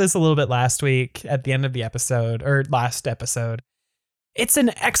talked about this a little bit last week at the end of the episode, or last episode. It's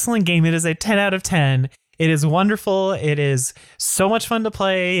an excellent game. It is a 10 out of 10. It is wonderful. It is so much fun to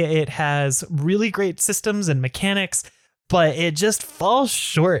play. It has really great systems and mechanics, but it just falls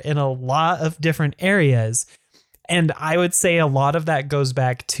short in a lot of different areas. And I would say a lot of that goes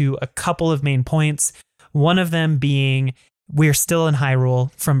back to a couple of main points. One of them being we're still in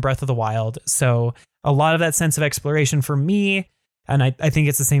Hyrule from Breath of the Wild. So a lot of that sense of exploration for me, and I think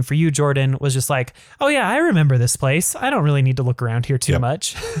it's the same for you, Jordan, was just like, oh yeah, I remember this place. I don't really need to look around here too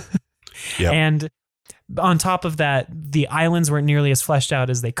much. Yep. And on top of that, the islands weren't nearly as fleshed out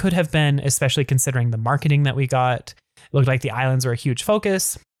as they could have been, especially considering the marketing that we got. It looked like the islands were a huge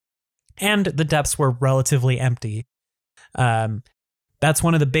focus. And the depths were relatively empty. That's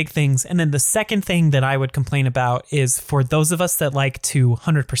one of the big things. And then the second thing that I would complain about is for those of us that like to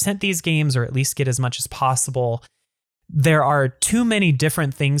 100% these games, or at least get as much as possible, there are too many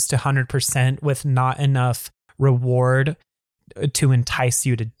different things to 100% with not enough reward to entice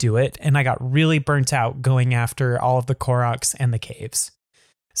you to do it. And I got really burnt out going after all of the Koroks and the caves.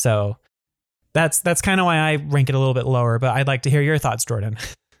 So that's kind of why I rank it a little bit lower, but I'd like to hear your thoughts, Jordan.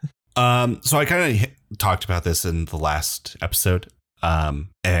 So I kind of talked about this in the last episode.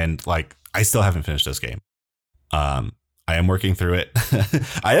 And like, I still haven't finished this game. I am working through it.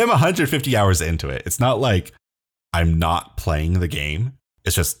 I am 150 hours into it. It's not like I'm not playing the game.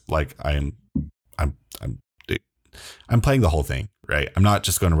 It's just like I'm playing the whole thing, right? I'm not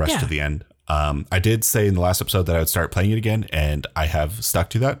just going to rush to the end. I did say in the last episode that I would start playing it again, and I have stuck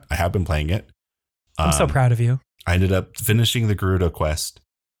to that. I have been playing it. I'm so proud of you. I ended up finishing the Gerudo quest,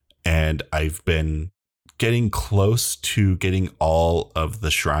 and I've been getting close to getting all of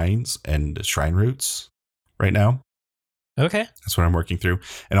the shrines and shrine routes right now. Okay. That's what I'm working through,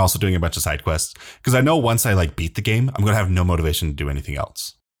 and also doing a bunch of side quests, because I know once I like beat the game, I'm going to have no motivation to do anything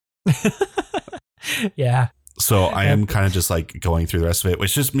else. Yeah. So I am kind of just like going through the rest of it,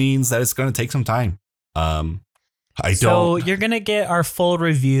 which just means that it's going to take some time. So you're going to get our full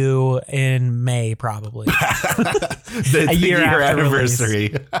review in May, probably. the year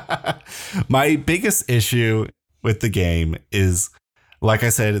anniversary. My biggest issue with the game is, like I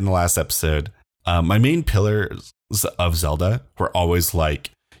said in the last episode, my main pillars of Zelda were always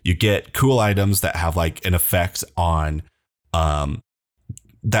like, you get cool items that have like an effect on,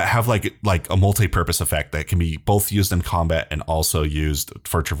 that have like a multi-purpose effect that can be both used in combat and also used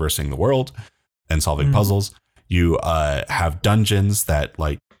for traversing the world and solving puzzles. You have dungeons that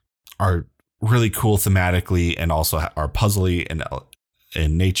like are really cool thematically and also are puzzly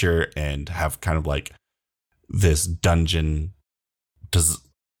in nature and have kind of like this dungeon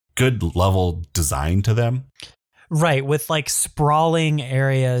good level design to them. Right, with like sprawling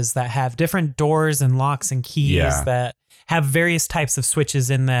areas that have different doors and locks and keys that have various types of switches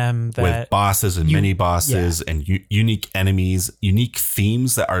in them. That with bosses and mini bosses and unique enemies, unique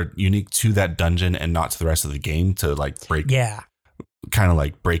themes that are unique to that dungeon and not to the rest of the game to like break kind of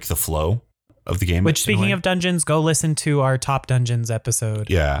like break the flow of the game. Which, speaking of dungeons, go listen to our top dungeons episode.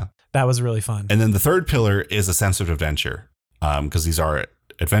 Yeah. That was really fun. And then the third pillar is a sense of adventure, because these are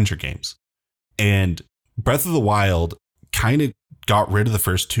adventure games. And Breath of the Wild kind of got rid of the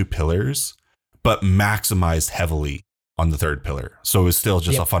first two pillars, but maximized heavily on the third pillar. So it was still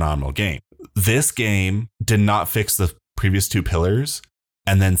just a phenomenal game. This game did not fix the previous two pillars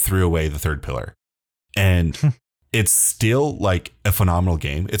and then threw away the third pillar. And it's still like a phenomenal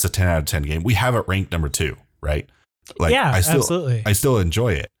game. It's a 10 out of 10 game. We have it ranked number 2, right? Like, absolutely. I still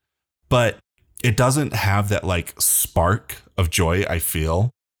enjoy it, but it doesn't have that like spark of joy I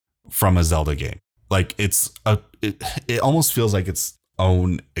feel from a Zelda game. Like it almost feels like its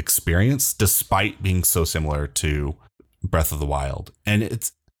own experience, despite being so similar to Breath of the Wild. And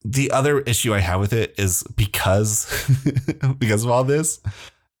it's the other issue I have with it is because of all this,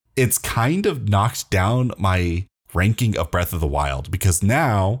 it's kind of knocked down my ranking of Breath of the Wild, because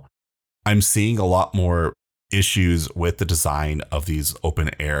now I'm seeing a lot more issues with the design of these open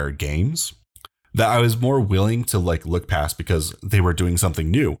air games that I was more willing to like look past because they were doing something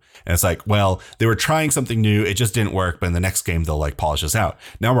new. And it's like, well, they were trying something new. It just didn't work. But in the next game, they'll like polish this out.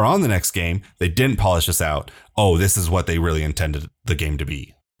 Now we're on the next game. They didn't polish this out. Oh, this is what they really intended the game to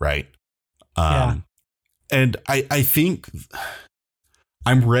be. Right. And I think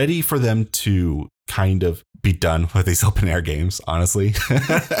I'm ready for them to kind of be done with these open air games, honestly.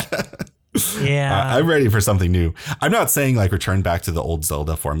 Yeah, I'm ready for something new. I'm not saying like return back to the old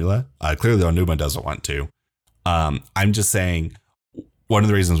Zelda formula. Clearly, Onuma doesn't want to. I'm just saying one of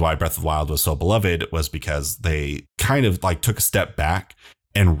the reasons why Breath of the Wild was so beloved was because they kind of like took a step back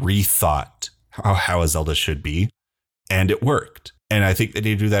and rethought how a Zelda should be, and it worked. And I think they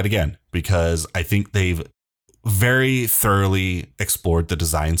need to do that again, because I think they've very thoroughly explored the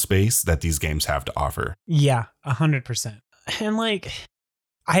design space that these games have to offer. Yeah, 100%. And like,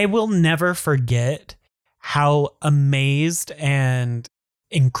 I will never forget how amazed and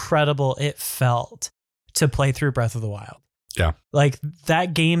incredible it felt to play through Breath of the Wild. Yeah. Like,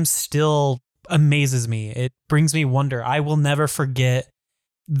 that game still amazes me. It brings me wonder. I will never forget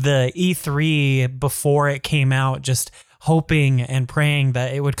the E3 before it came out, just hoping and praying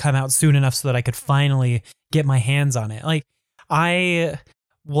that it would come out soon enough so that I could finally get my hands on it. Like, I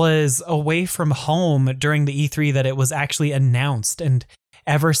was away from home during the E3 that it was actually announced, and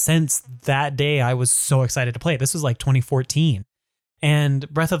ever since that day, I was so excited to play it. This was like 2014. And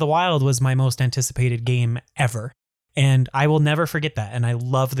Breath of the Wild was my most anticipated game ever. And I will never forget that. And I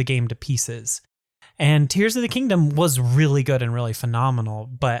love the game to pieces. And Tears of the Kingdom was really good and really phenomenal.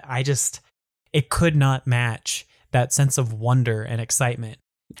 But it could not match that sense of wonder and excitement.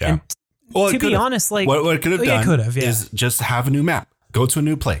 Yeah. And to be honest, like, what it could have done yeah, is just have a new map, go to a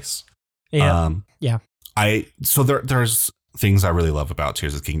new place. Yeah. So there's things I really love about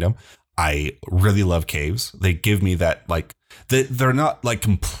Tears of the Kingdom. I really love caves. They give me that, like, they're not like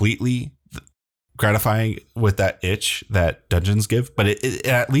completely gratifying with that itch that dungeons give, but it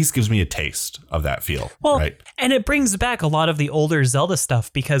at least gives me a taste of that feel. Well, right? And it brings back a lot of the older Zelda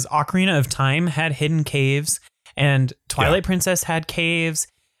stuff, because Ocarina of Time had hidden caves, and Twilight Princess had caves.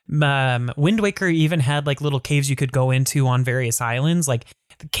 Wind Waker even had like little caves you could go into on various islands. Like,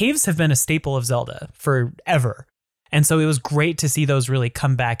 the caves have been a staple of Zelda forever. And so it was great to see those really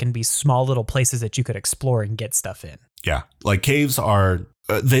come back and be small little places that you could explore and get stuff in. Yeah. Like caves are,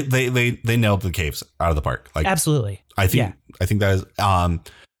 they nailed the caves out of the park. Like absolutely. I think that is,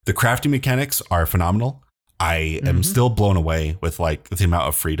 the crafting mechanics are phenomenal. I am still blown away with like the amount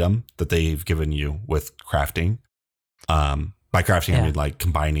of freedom that they've given you with crafting. By crafting, I mean like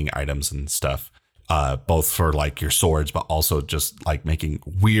combining items and stuff, both for like your swords, but also just like making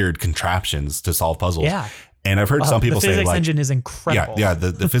weird contraptions to solve puzzles. Yeah. And I've heard some people say like, the physics engine is incredible. Yeah.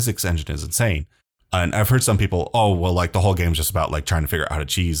 The physics engine is insane. And I've heard some people, oh, well, like the whole game's just about like trying to figure out how to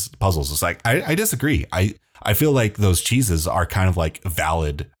cheese puzzles. It's like, I disagree. I feel like those cheeses are kind of like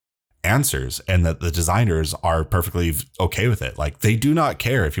valid answers and that the designers are perfectly okay with it. Like they do not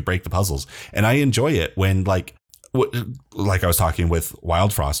care if you break the puzzles. And I enjoy it when like I was talking with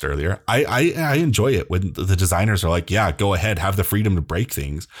Wild Frost earlier, I enjoy it when the designers are like, yeah, go ahead, have the freedom to break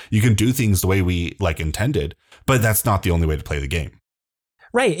things. You can do things the way we like intended, but that's not the only way to play the game.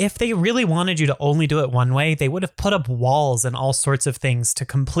 Right. If they really wanted you to only do it one way, they would have put up walls and all sorts of things to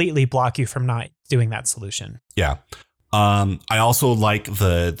completely block you from not doing that solution. Yeah. I also like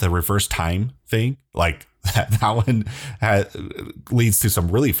the reverse time thing. Like that one leads to some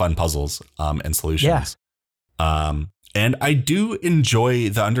really fun puzzles and solutions. Yeah. And I do enjoy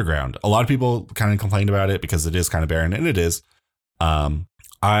the underground. A lot of people kind of complained about it because it is kind of barren, and it is.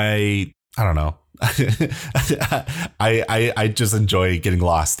 I don't know. I just enjoy getting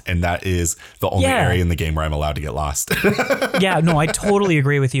lost, and that is the only area in the game where I'm allowed to get lost. Yeah, no, I totally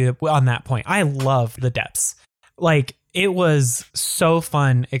agree with you on that point. I love the depths. Like, it was so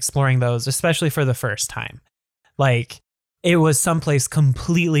fun exploring those, especially for the first time. Like, it was someplace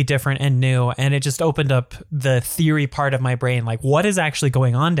completely different and new, and it just opened up the theory part of my brain. Like, what is actually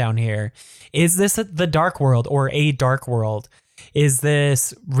going on down here? Is this the dark world or a dark world? Is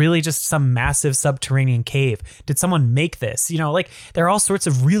this really just some massive subterranean cave? Did someone make this? You know, like there are all sorts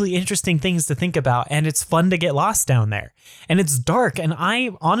of really interesting things to think about, and it's fun to get lost down there. And it's dark, and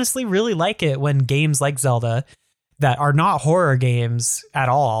I honestly really like it when games like Zelda that are not horror games at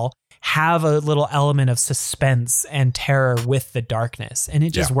all have a little element of suspense and terror with the darkness. And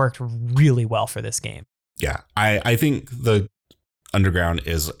it just worked really well for this game. Yeah, I think the underground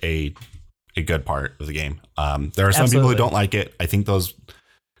is a good part of the game. There are some people who don't like it. I think those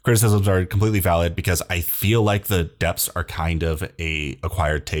criticisms are completely valid because I feel like the depths are kind of a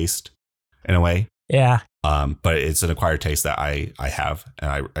acquired taste in a way. Yeah. But it's an acquired taste that I have,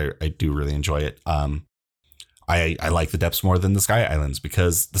 and I do really enjoy it. I like the depths more than the Sky Islands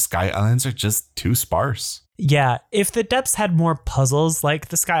because the Sky Islands are just too sparse. Yeah, if the depths had more puzzles like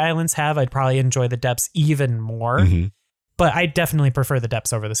the Sky Islands have, I'd probably enjoy the depths even more. Mm-hmm. But I definitely prefer the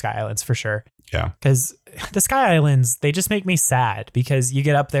depths over the Sky Islands for sure. Yeah. Because the Sky Islands, they just make me sad because you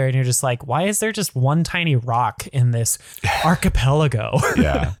get up there and you're just like, why is there just one tiny rock in this archipelago?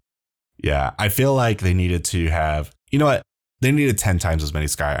 Yeah. Yeah. I feel like they needed to have, you know what? They needed 10 times as many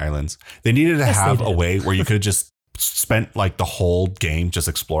Sky Islands. They needed to have a way where you could have just spent like the whole game just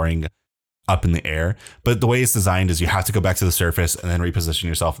exploring up in the air. But the way it's designed is you have to go back to the surface and then reposition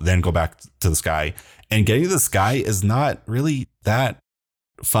yourself, then go back to the sky. And getting to the sky is not really that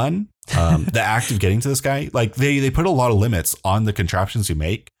fun. The act of getting to the sky, like they put a lot of limits on the contraptions you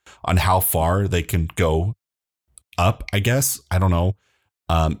make on how far they can go up, I guess. I don't know.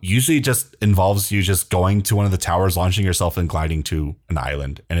 Usually it just involves you just going to one of the towers, launching yourself and gliding to an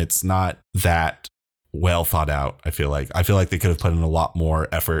island. And it's not that well thought out. I feel like they could have put in a lot more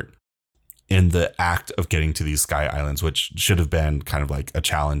effort in the act of getting to these Sky Islands, which should have been kind of like a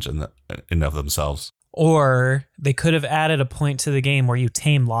challenge in of themselves. Or they could have added a point to the game where you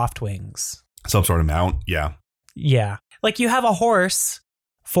tame Loftwings. Some sort of mount. Yeah. Yeah. Like you have a horse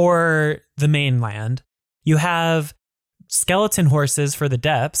for the mainland. You have skeleton horses for the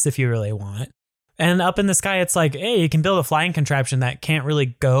depths if you really want. And up in the sky, it's like, hey, you can build a flying contraption that can't really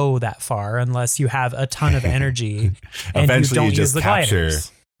go that far unless you have a ton of energy. And eventually you just use the capture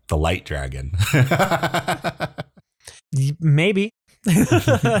gliders. The light dragon. Maybe.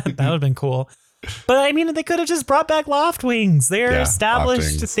 That would have been cool. But I mean, they could have just brought back Loftwings. They're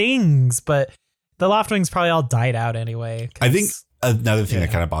established things, but the Loftwings probably all died out anyway. I think another thing that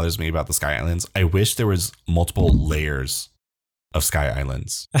kind of bothers me about the Sky Islands, I wish there was multiple layers of Sky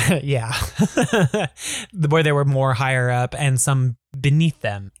Islands. Yeah. Where they were more higher up and some beneath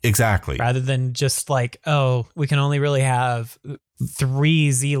them. Exactly. Rather than just like, oh, we can only really have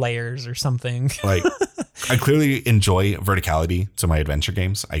 3 Z layers or something. Like, I clearly enjoy verticality to my adventure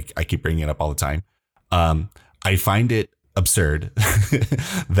games. I keep bringing it up all the time. I find it absurd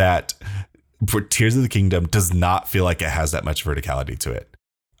that Tears of the Kingdom does not feel like it has that much verticality to it.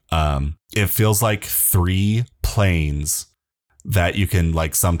 It feels like 3 planes that you can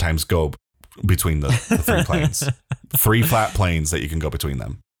like sometimes go between the 3 planes. 3 flat planes that you can go between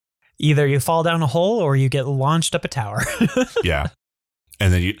them. Either you fall down a hole or you get launched up a tower. Yeah.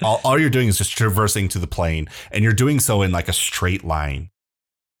 And then all you're doing is just traversing to the plane, and you're doing so in like a straight line.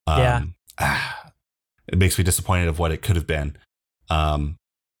 It makes me disappointed of what it could have been.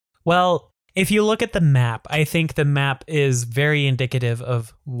 Well, if you look at the map, I think the map is very indicative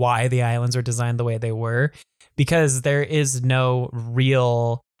of why the islands are designed the way they were, because there is no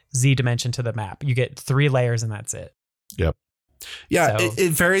real Z dimension to the map. You get 3 layers and that's it. Yep. Yeah, So-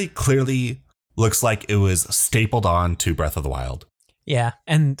 it very clearly looks like it was stapled on to Breath of the Wild. Yeah.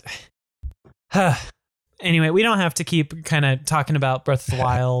 And anyway, we don't have to keep kind of talking about Breath of the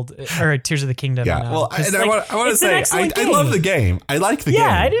Wild or Tears of the Kingdom. Yeah. Well, Just, I want to it's an say, excellent I love the game. I like the game.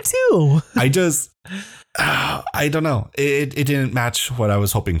 Yeah, I do too. I just, I don't know. It didn't match what I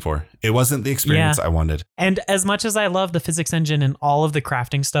was hoping for. It wasn't the experience I wanted. And as much as I love the physics engine and all of the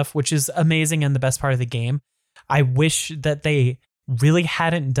crafting stuff, which is amazing and the best part of the game, I wish that they really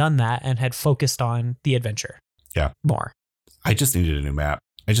hadn't done that and had focused on the adventure. Yeah. More. I just needed a new map.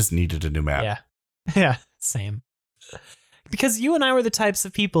 Yeah. Yeah. Same. Because you and I were the types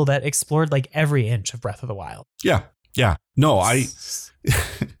of people that explored like every inch of Breath of the Wild. Yeah. Yeah. No,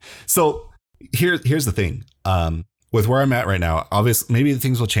 so here's the thing. With where I'm at right now, obviously maybe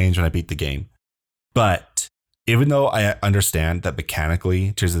things will change when I beat the game. But even though I understand that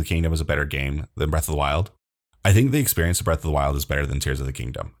mechanically Tears of the Kingdom is a better game than Breath of the Wild, I think the experience of Breath of the Wild is better than Tears of the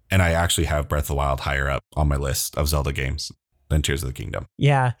Kingdom. And I actually have Breath of the Wild higher up on my list of Zelda games than Tears of the Kingdom.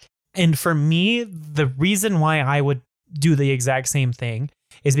 Yeah. And for me, the reason why I would do the exact same thing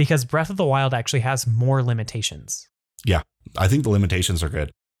is because Breath of the Wild actually has more limitations. Yeah, I think the limitations are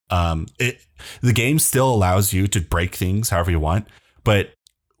good. The game still allows you to break things however you want, but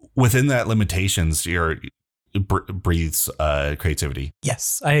within that limitations, breathes creativity.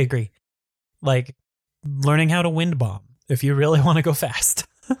 Yes, I agree. Like learning how to wind bomb if you really want to go fast.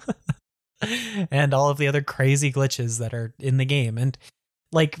 And all of the other crazy glitches that are in the game, and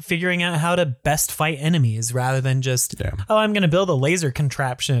like figuring out how to best fight enemies rather than just, I'm going to build a laser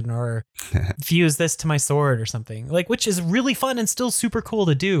contraption or fuse this to my sword or something, like, which is really fun and still super cool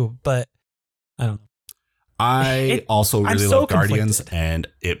to do. But I don't know. I also really so love Guardians, conflicted. and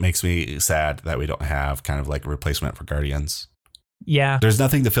it makes me sad that we don't have kind of like a replacement for Guardians. Yeah. There's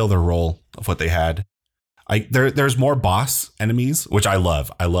nothing to fill the role of what they had. There's more boss enemies, which I love.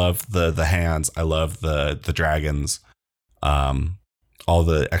 I love the hands. I love the dragons. All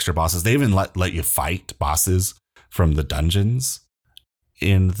the extra bosses. They even let you fight bosses from the dungeons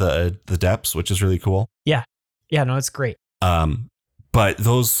in the depths, which is really cool. Yeah. Yeah, no, it's great. But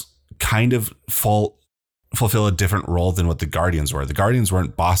those kind of fulfill a different role than what the Guardians were. The Guardians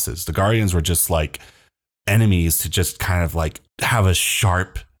weren't bosses. The Guardians were just like enemies to just kind of like have a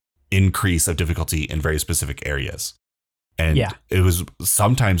sharp increase of difficulty in very specific areas. And it was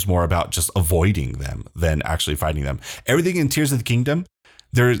sometimes more about just avoiding them than actually fighting them. Everything in Tears of the Kingdom,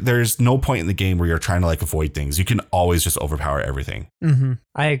 there's no point in the game where you're trying to like avoid things. You can always just overpower everything. Mm-hmm.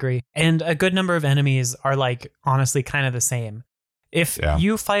 I agree. And a good number of enemies are like honestly kind of the same. If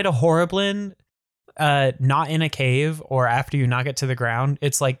you fight a Horriblin, not in a cave or after you knock it to the ground,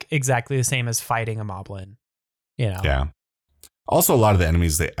 it's like exactly the same as fighting a Moblin. You know? Yeah. Also, a lot of the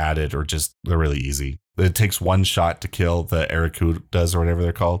enemies they added are they're really easy. It takes one shot to kill the Arakudas or whatever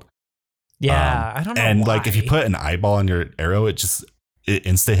they're called. Yeah, I don't know. And why. like if you put an eyeball on your arrow, it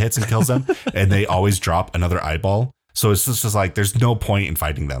insta hits and kills them, and they always drop another eyeball. So it's just like there's no point in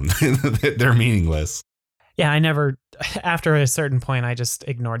fighting them. They're meaningless. Yeah, I never. After a certain point, I just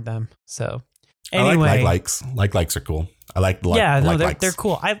ignored them. So anyway, I like likes are cool. I like they're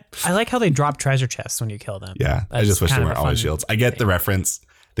cool. I like how they drop treasure chests when you kill them. Yeah, I just wish they weren't always shields. I get the reference.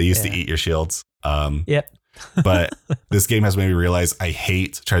 They used to eat your shields. Yep. But this game has made me realize I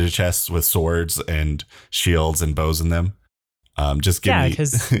hate treasure chests with swords and shields and bows in them. Just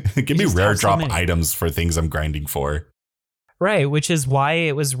give me rare drop items for things I'm grinding for. Right, which is why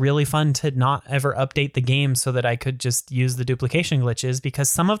it was really fun to not ever update the game so that I could just use the duplication glitches, because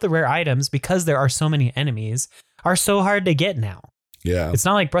some of the rare items, because there are so many enemies, are so hard to get now. Yeah. It's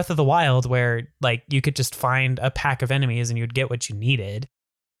not like Breath of the Wild where like you could just find a pack of enemies and you'd get what you needed.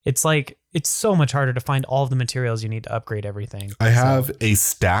 It's like it's so much harder to find all of the materials you need to upgrade everything. I have a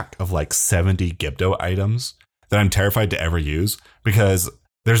stack of like 70 Gibdo items that I'm terrified to ever use because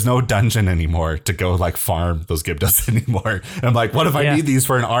there's no dungeon anymore to go like farm those Gibdos anymore. And I'm like, what if I need these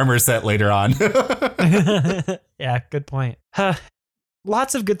for an armor set later on? Yeah, good point.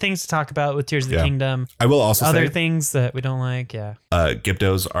 lots of good things to talk about with Tears of the Kingdom. I will also other say, things that we don't like. Yeah.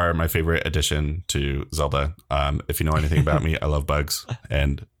 Gyptos are my favorite addition to Zelda. If you know anything about me, I love bugs,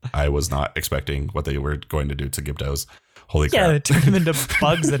 and I was not expecting what they were going to do to Gyptos. Holy crap. Yeah, it turned them into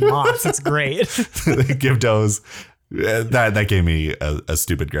bugs and moths. It's great. The Gyptos, that gave me a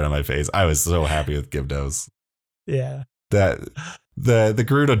stupid grin on my face. I was so happy with Gyptos. Yeah. That the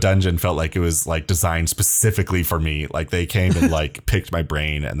Gerudo dungeon felt like it was like designed specifically for me. Like they came and like picked my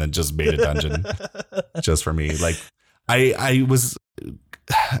brain and then just made a dungeon just for me. Like I was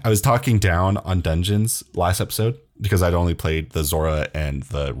talking down on dungeons last episode because I'd only played the Zora and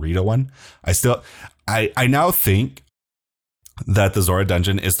the Rita one. I now think that the Zora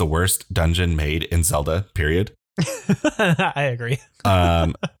dungeon is the worst dungeon made in Zelda, period. I agree.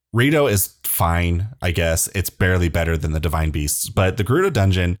 Rito is fine, I guess. It's barely better than the Divine Beasts, but the Gerudo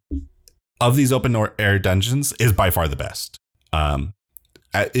dungeon of these open air dungeons is by far the best.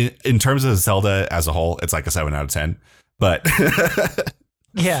 In terms of Zelda as a whole, it's like a 7 out of 10. But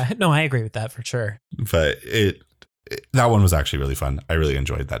yeah, no, I agree with that for sure. But that one was actually really fun. I really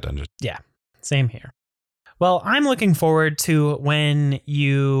enjoyed that dungeon. Yeah, same here. Well, I'm looking forward to when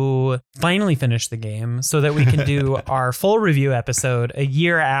you finally finish the game so that we can do our full review episode a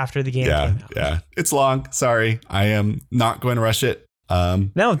year after the game came out. Yeah, it's long. Sorry. I am not going to rush it.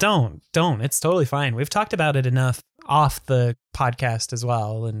 No, don't. It's totally fine. We've talked about it enough off the podcast as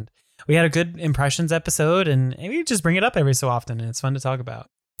well. And we had a good impressions episode, and we just bring it up every so often, and it's fun to talk about.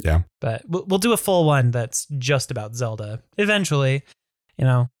 Yeah. But we'll do a full one that's just about Zelda eventually. You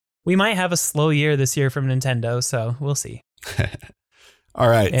know, we might have a slow year this year from Nintendo, so we'll see. All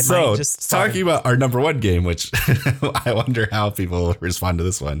right. It so talking about our number one game, which I wonder how people will respond to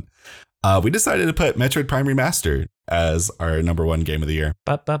this one. We decided to put Metroid Prime Remastered as our number one game of the year.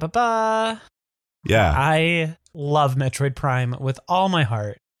 Yeah. I love Metroid Prime with all my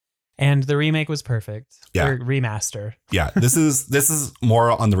heart. And the remake was perfect. Yeah. Or remaster. Yeah. This is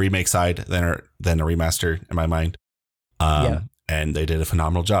more on the remake side than a remaster in my mind. And they did a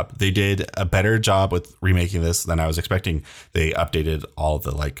phenomenal job. They did a better job with remaking this than I was expecting. They updated all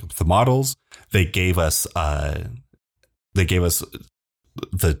the models. They gave us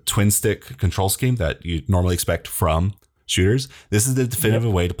the twin stick control scheme that you normally expect from shooters. This is the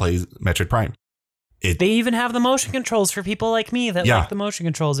definitive way to play Metroid Prime. They even have the motion controls for people like me that like the motion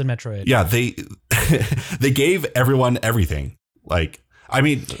controls in Metroid. Yeah, they gave everyone everything. Like, I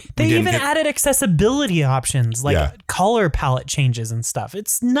mean, they even added accessibility options like color palette changes and stuff.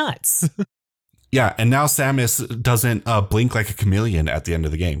 It's nuts. Yeah, and now Samus doesn't blink like a chameleon at the end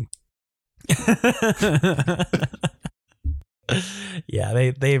of the game.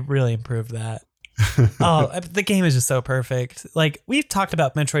 Yeah, they really improved that. Oh, the game is just so perfect. Like, we've talked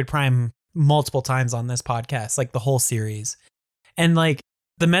about Metroid Prime multiple times on this podcast, like the whole series. And like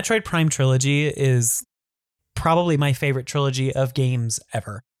the Metroid Prime trilogy is probably my favorite trilogy of games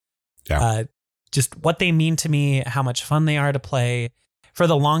ever. Yeah. Just what they mean to me, how much fun they are to play. For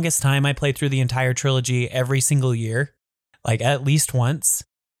the longest time, I played through the entire trilogy every single year, like at least once.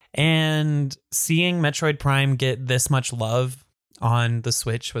 And seeing Metroid Prime get this much love on the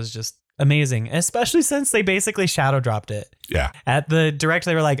Switch was just amazing, especially since they basically shadow dropped it. Yeah. At the direct,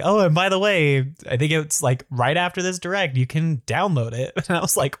 they were like, oh, and by the way, I think it's like right after this direct, you can download it. And I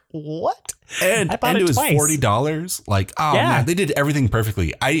was like, what? And it was twice. $40. Like, oh man, they did everything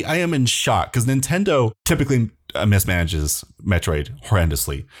perfectly. I am in shock because Nintendo typically mismanages Metroid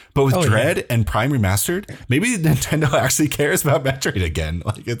horrendously. But with Dread and Prime Remastered, maybe Nintendo and cares about Metroid again.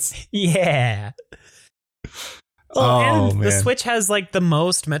 Like it's. Yeah. Well, and the Switch has like the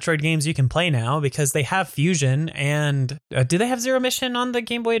most Metroid games you can play now because they have Fusion and do they have Zero Mission on the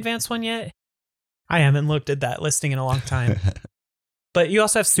Game Boy Advance one yet? I haven't looked at that listing in a long time. But you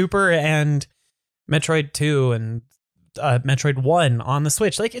also have Super and Metroid 2 and Metroid 1 on the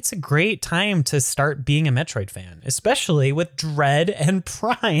Switch. Like, it's a great time to start being a Metroid fan, especially with Dread and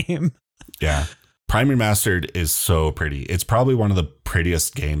Prime. Yeah. Prime Remastered is so pretty. It's probably one of the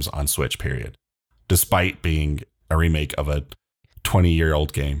prettiest games on Switch, period. Despite being a remake of a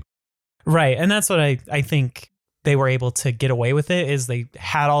 20-year-old game. Right. And that's what I think they were able to get away with it is they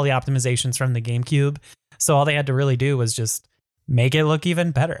had all the optimizations from the GameCube. So all they had to really do was just make it look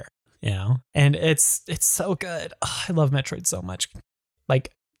even better, you know? And it's so good. Oh, I love Metroid so much.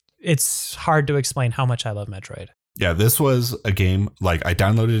 Like, it's hard to explain how much I love Metroid. Yeah, this was a game, like, I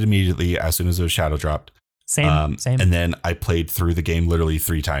downloaded it immediately as soon as it was shadow dropped. Same. And then I played through the game literally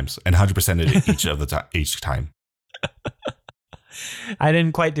 3 times and 100%ed it each time. I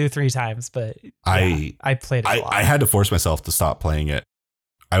didn't quite do 3 times, but I played it a lot. I had to force myself to stop playing it.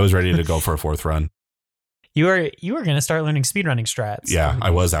 I was ready to go for a 4th run. You were gonna start learning speedrunning strats. Yeah, I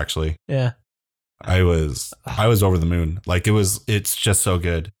was actually. Yeah. I was over the moon. Like it's just so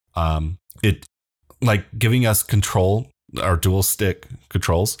good. It like giving us control, our dual stick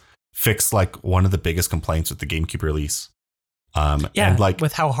controls fixed like one of the biggest complaints with the GameCube release. And like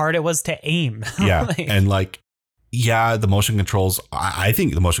with how hard it was to aim. Yeah. And like, yeah, the motion controls, I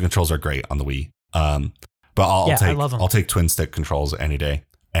think the motion controls are great on the Wii. But I'll take twin stick controls any day.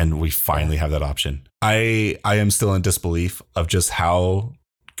 And we finally have that option. I am still in disbelief of just how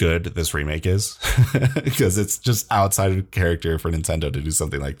good this remake is, because it's just outside of character for Nintendo to do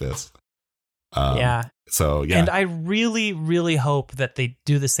something like this. So yeah. And I really, really hope that they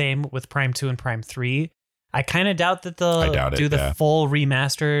do the same with Prime 2 and Prime 3. I kind of doubt that they'll do the full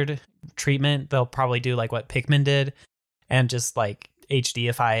remastered treatment. They'll probably do like what Pikmin did and just like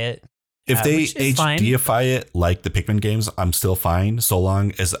HDify it. If they HDify it like the Pikmin games, I'm still fine, so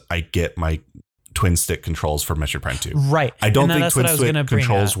long as I get my twin stick controls for Metroid Prime 2. Right. I don't think twin stick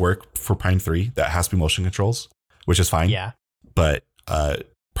controls work for Prime 3. That has to be motion controls, which is fine. Yeah. But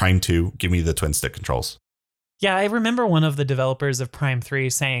Prime 2, give me the twin stick controls. Yeah, I remember one of the developers of Prime 3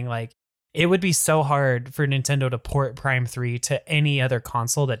 saying like, it would be so hard for Nintendo to port Prime 3 to any other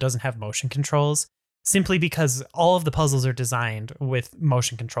console that doesn't have motion controls, simply because all of the puzzles are designed with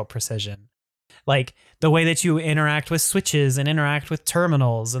motion control precision. Like the way that you interact with switches and interact with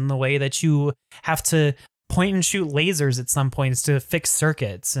terminals, and the way that you have to point and shoot lasers at some points to fix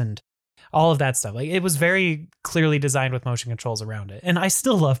circuits and all of that stuff. Like it was very clearly designed with motion controls around it. And I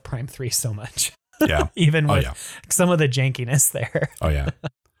still love Prime 3 so much. Yeah. Even with some of the jankiness there. Oh yeah.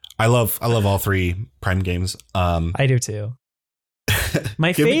 I love all three Prime games. I do too.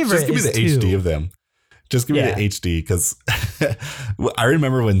 My favorite just give me the HD of them. Just give me the HD, because I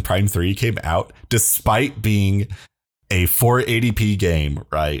remember when Prime 3 came out, despite being a 480p game,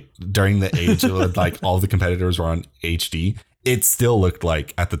 right, during the age of like all the competitors were on HD, it still looked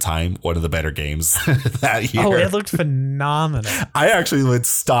like at the time one of the better games that year. Oh, it looked phenomenal. I actually would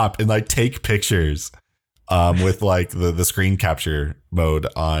stop and like take pictures with like the screen capture mode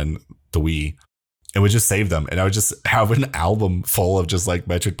on the Wii. It would just save them, and I would just have an album full of just like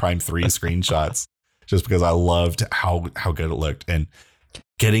Metroid Prime 3 screenshots, just because I loved how good it looked. And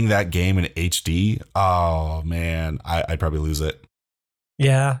getting that game in HD, oh man, I'd probably lose it.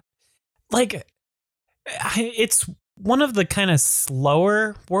 Yeah, like it's one of the kind of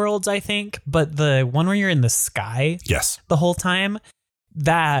slower worlds, I think, but the one where you're in the sky, the whole time,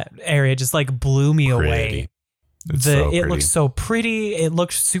 that area just like blew me away. It looks so pretty. It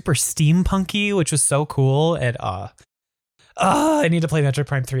looked super steampunky, which was so cool. And I need to play Metroid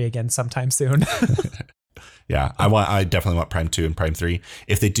Prime 3 again sometime soon. Yeah, I definitely want Prime 2 and Prime 3.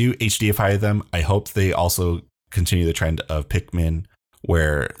 If they do HDify them, I hope they also continue the trend of Pikmin,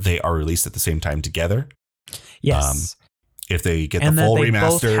 where they are released at the same time together. Yes. If they get the full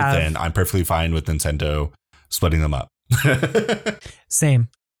remaster, then I'm perfectly fine with Nintendo splitting them up. Same.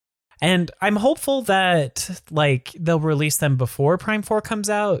 And I'm hopeful that like they'll release them before Prime 4 comes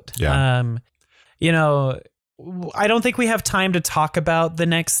out. Yeah. You know, I don't think we have time to talk about the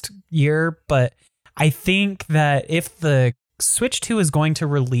next year, but I think that if the Switch 2 is going to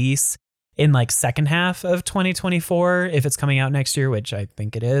release in like second half of 2024, if it's coming out next year, which I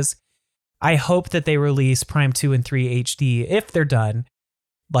think it is, I hope that they release Prime 2 and 3 HD if they're done,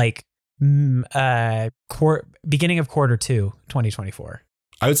 like beginning of quarter 2, 2024.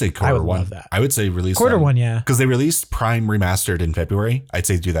 I would say quarter one. I would say release quarter one, yeah, because they released Prime Remastered in February. I'd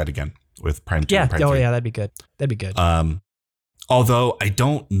say do that again with Prime 2 and Prime 3. Yeah, that'd be good. That'd be good. Although I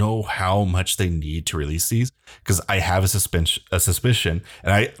don't know how much they need to release these, because I have a suspicion,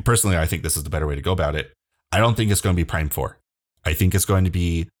 and I think this is the better way to go about it. I don't think it's going to be Prime 4. I think it's going to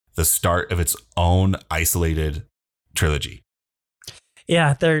be the start of its own isolated trilogy.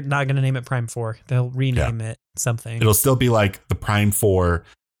 Yeah, they're not going to name it Prime 4. They'll rename it something. It'll still be like the Prime 4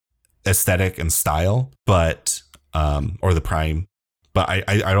 aesthetic and style, but or the Prime, but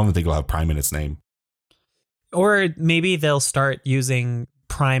I don't think it'll have Prime in its name. Or maybe they'll start using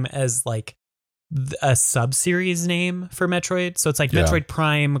Prime as like a sub-series name for Metroid. So it's like Metroid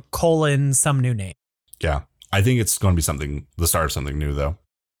Prime : some new name. Yeah. I think it's going to be the start of something new, though.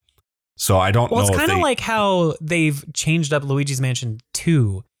 So I don't know. Well, it's kind of like how they've changed up Luigi's Mansion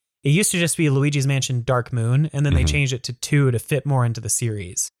 2. It used to just be Luigi's Mansion Dark Moon, and then they changed it to 2 to fit more into the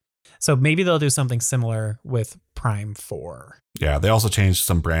series. So maybe they'll do something similar with Prime 4. Yeah, they also changed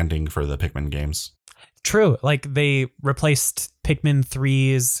some branding for the Pikmin games. True. Like they replaced Pikmin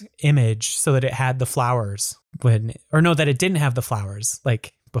 3's image so that it had the flowers that it didn't have the flowers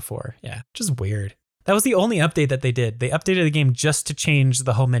like before. Yeah, just weird. That was the only update that they did. They updated the game just to change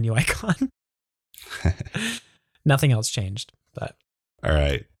the home menu icon. Nothing else changed. But all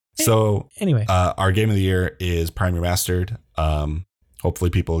right. So anyway, our game of the year is Prime Remastered.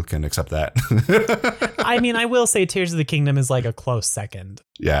 Hopefully people can accept that. I mean, I will say Tears of the Kingdom is like a close second.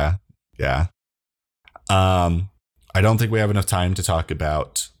 Yeah. I don't think we have enough time to talk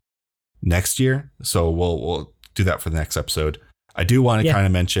about next year, so we'll do that for the next episode. I do want to kind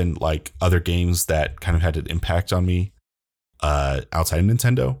of mention like other games that kind of had an impact on me outside of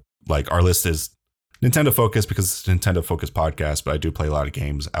Nintendo. Like our list is Nintendo focused because it's a Nintendo focused podcast, but I do play a lot of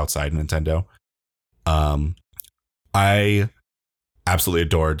games outside Nintendo. I absolutely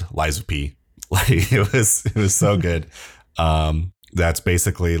adored Lies of P. Like it was so good. That's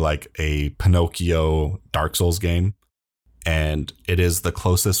basically like a Pinocchio Dark Souls game. And it is the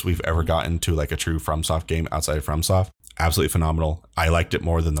closest we've ever gotten to like a true FromSoft game outside of FromSoft. Absolutely phenomenal. I liked it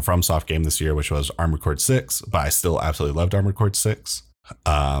more than the FromSoft game this year, which was Armored Core 6, but I still absolutely loved Armored Core 6.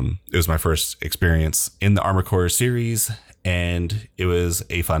 It was my first experience in the Armored Core series, and it was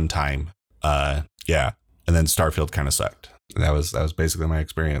a fun time. Yeah. And then Starfield kind of sucked. That was basically my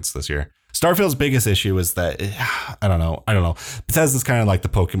experience this year. Starfield's biggest issue is that I don't know. Bethesda's kind of like the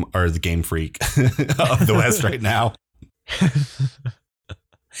Pokemon or the Game Freak of the West right now.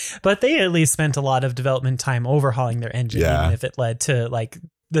 But they at least spent a lot of development time overhauling their engine, even if it led to like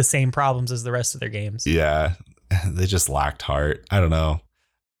the same problems as the rest of their games. Yeah, they just lacked heart. I don't know.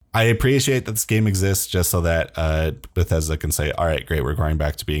 I appreciate that this game exists just so that Bethesda can say, all right, great, we're going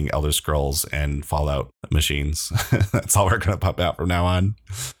back to being Elder Scrolls and Fallout machines. That's all we're going to pop out from now on.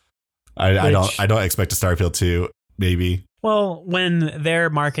 I don't expect a Starfield 2, maybe. Well, when their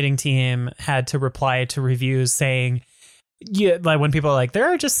marketing team had to reply to reviews saying, yeah, like when people are like, there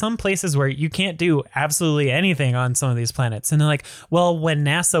are just some places where you can't do absolutely anything on some of these planets. And they're like, well, when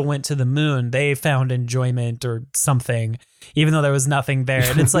NASA went to the moon, they found enjoyment or something, even though there was nothing there.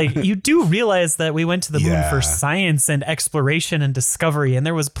 And it's like, you do realize that we went to the moon for science and exploration and discovery, and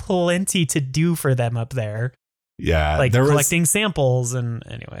there was plenty to do for them up there. Yeah. Like collecting samples. And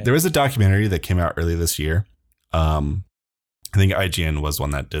anyway, there was a documentary that came out early this year. I think IGN was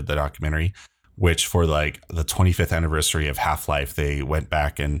one that did the documentary, which for like the 25th anniversary of Half-Life, they went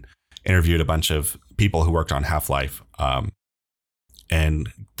back and interviewed a bunch of people who worked on Half-Life. And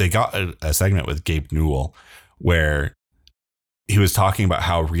they got a segment with Gabe Newell where he was talking about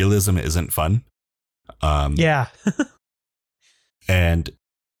how realism isn't fun. Yeah. And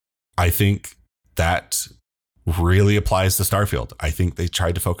I think that really applies to Starfield. I think they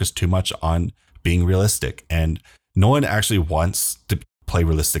tried to focus too much on being realistic, and no one actually wants to play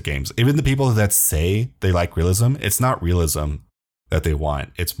realistic games. Even the people that say they like realism, it's not realism that they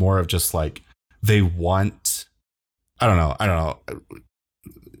want. It's more of just like they want, I don't know.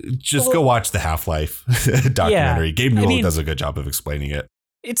 Just go watch the Half-Life documentary. Yeah, Gabe Newell does a good job of explaining it.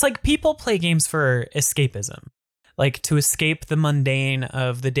 It's like people play games for escapism, like to escape the mundane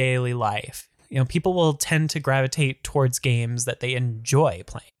of the daily life. You know, people will tend to gravitate towards games that they enjoy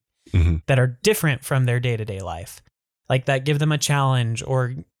playing, that are different from their day-to-day life. Like that give them a challenge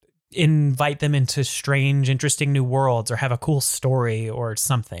or invite them into strange, interesting new worlds or have a cool story or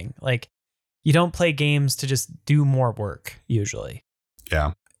something. Like you don't play games to just do more work usually.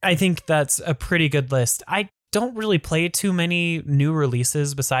 Yeah. I think that's a pretty good list. I don't really play too many new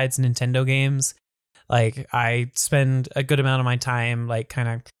releases besides Nintendo games. Like I spend a good amount of my time like kind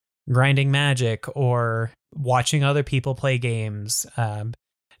of grinding Magic or watching other people play games.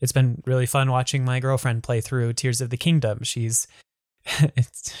 It's been really fun watching my girlfriend play through Tears of the Kingdom. She's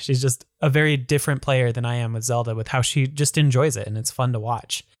just a very different player than I am with Zelda, with how she just enjoys it, and it's fun to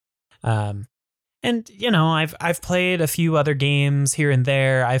watch. And you know, I've played a few other games here and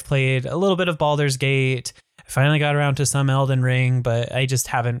there. I've played a little bit of Baldur's Gate. I finally got around to some Elden Ring, but I just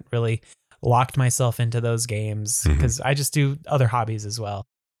haven't really locked myself into those games because I just do other hobbies as well.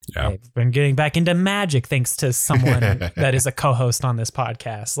 Yeah. I've been getting back into Magic thanks to someone that is a co-host on this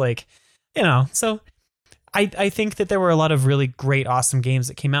podcast. Like, you know, so I think that there were a lot of really great, awesome games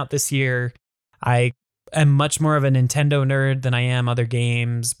that came out this year. I am much more of a Nintendo nerd than I am other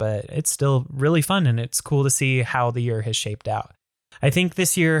games, but it's still really fun and it's cool to see how the year has shaped out. I think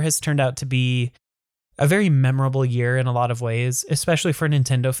this year has turned out to be a very memorable year in a lot of ways, especially for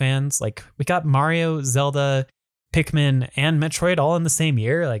Nintendo fans. Like we got Mario, Zelda, Pikmin, and Metroid all in the same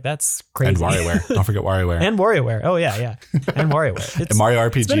year. Like that's crazy. And WarioWare. Don't forget WarioWare. And WarioWare. Oh yeah. And WarioWare. And Mario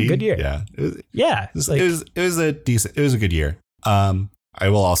RPG. It's been a good year. Yeah. It was a good year. I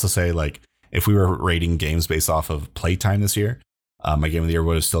will also say, like, if we were rating games based off of playtime this year, my game of the year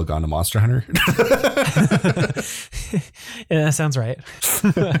would have still gone to Monster Hunter. Yeah, that sounds right.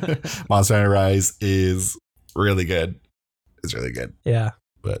 Monster Hunter Rise is really good. It's really good. Yeah.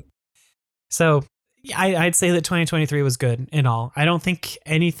 But so I'd say that 2023 was good in all. I don't think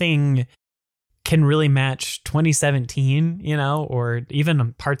anything can really match 2017, or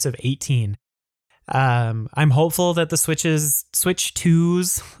even parts of 18. I'm hopeful that the Switch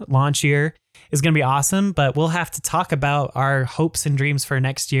 2's launch year is going to be awesome, but we'll have to talk about our hopes and dreams for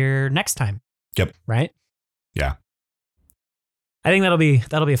next year next time. Yep. Right? Yeah. I think that'll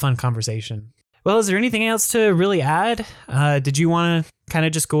be a fun conversation. Well, is there anything else to really add? Did you want to kind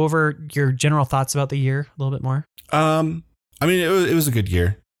of just go over your general thoughts about the year a little bit more? I mean, it was a good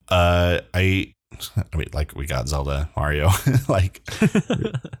year. I mean, like, we got Zelda, Mario, like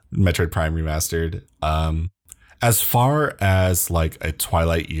Metroid Prime remastered. As far as like a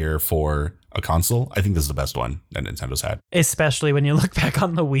Twilight year for a console, I think this is the best one that Nintendo's had. Especially when you look back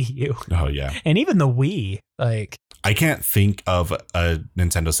on the Wii U. Oh yeah, and even the Wii. Like, I can't think of a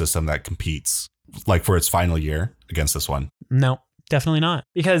Nintendo system that competes like for its final year against this one. No, definitely not.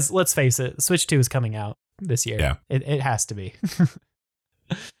 Because let's face it, Switch 2 is coming out this year. Yeah, it has to be.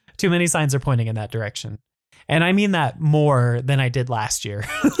 Too many signs are pointing in that direction. And I mean that more than I did last year.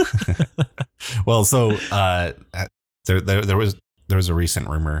 Well, so there was a recent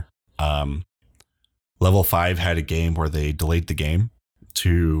rumor. Level 5 had a game where they delayed the game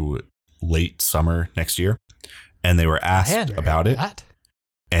to late summer next year, and they were asked about it. That.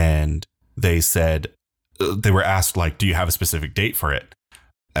 And they said, they were asked, like, do you have a specific date for it?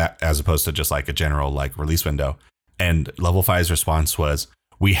 As opposed to just like a general like release window. And Level 5's response was,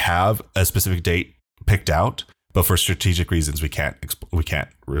 we have a specific date picked out, but for strategic reasons, we can't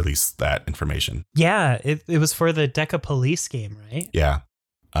release that information. Yeah, it was for the Deca Police game, right? Yeah.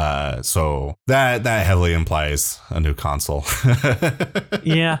 So that heavily implies a new console.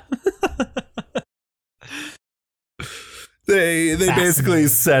 Yeah. They basically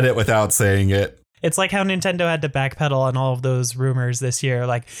said it without saying it. It's like how Nintendo had to backpedal on all of those rumors this year.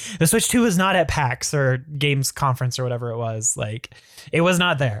 Like, the Switch 2 is not at PAX or Games Conference or whatever it was. Like, it was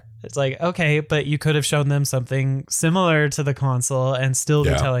not there. It's like, okay, but you could have shown them something similar to the console and still be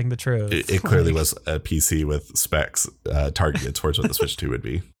telling the truth. It clearly was a PC with specs targeted towards what the Switch 2 would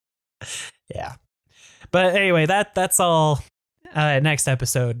be. Yeah. But anyway, that's all next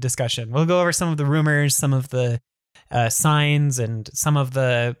episode discussion. We'll go over some of the rumors, some of the signs, and some of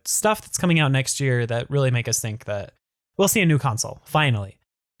the stuff that's coming out next year that really make us think that we'll see a new console finally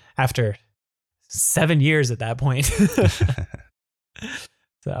after 7 years at that point.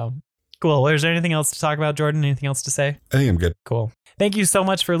 So cool. Is there anything else to talk about, Jordan? Anything else to say? I think I'm good. Cool. Thank you so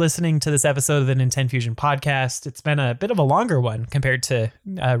much for listening to this episode of the Nintendo Fusion podcast. It's been a bit of a longer one compared to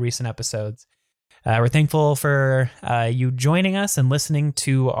recent episodes. We're thankful for you joining us and listening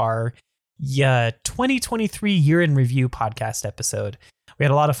to our 2023 year in review podcast episode. We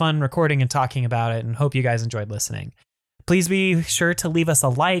had a lot of fun recording and talking about it, and hope you guys enjoyed listening. Please be sure to leave us a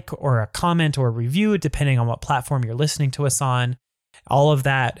like or a comment or a review, depending on what platform you're listening to us on. All of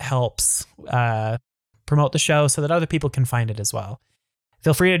that helps promote the show so that other people can find it as well.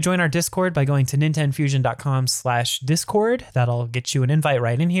 Feel free to join our Discord by going to nintendofusion.com/discord. That'll get you an invite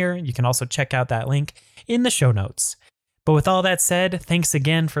right in here. You can also check out that link in the show notes. But with all that said, thanks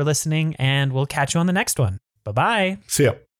again for listening, and we'll catch you on the next one. Bye-bye. See ya.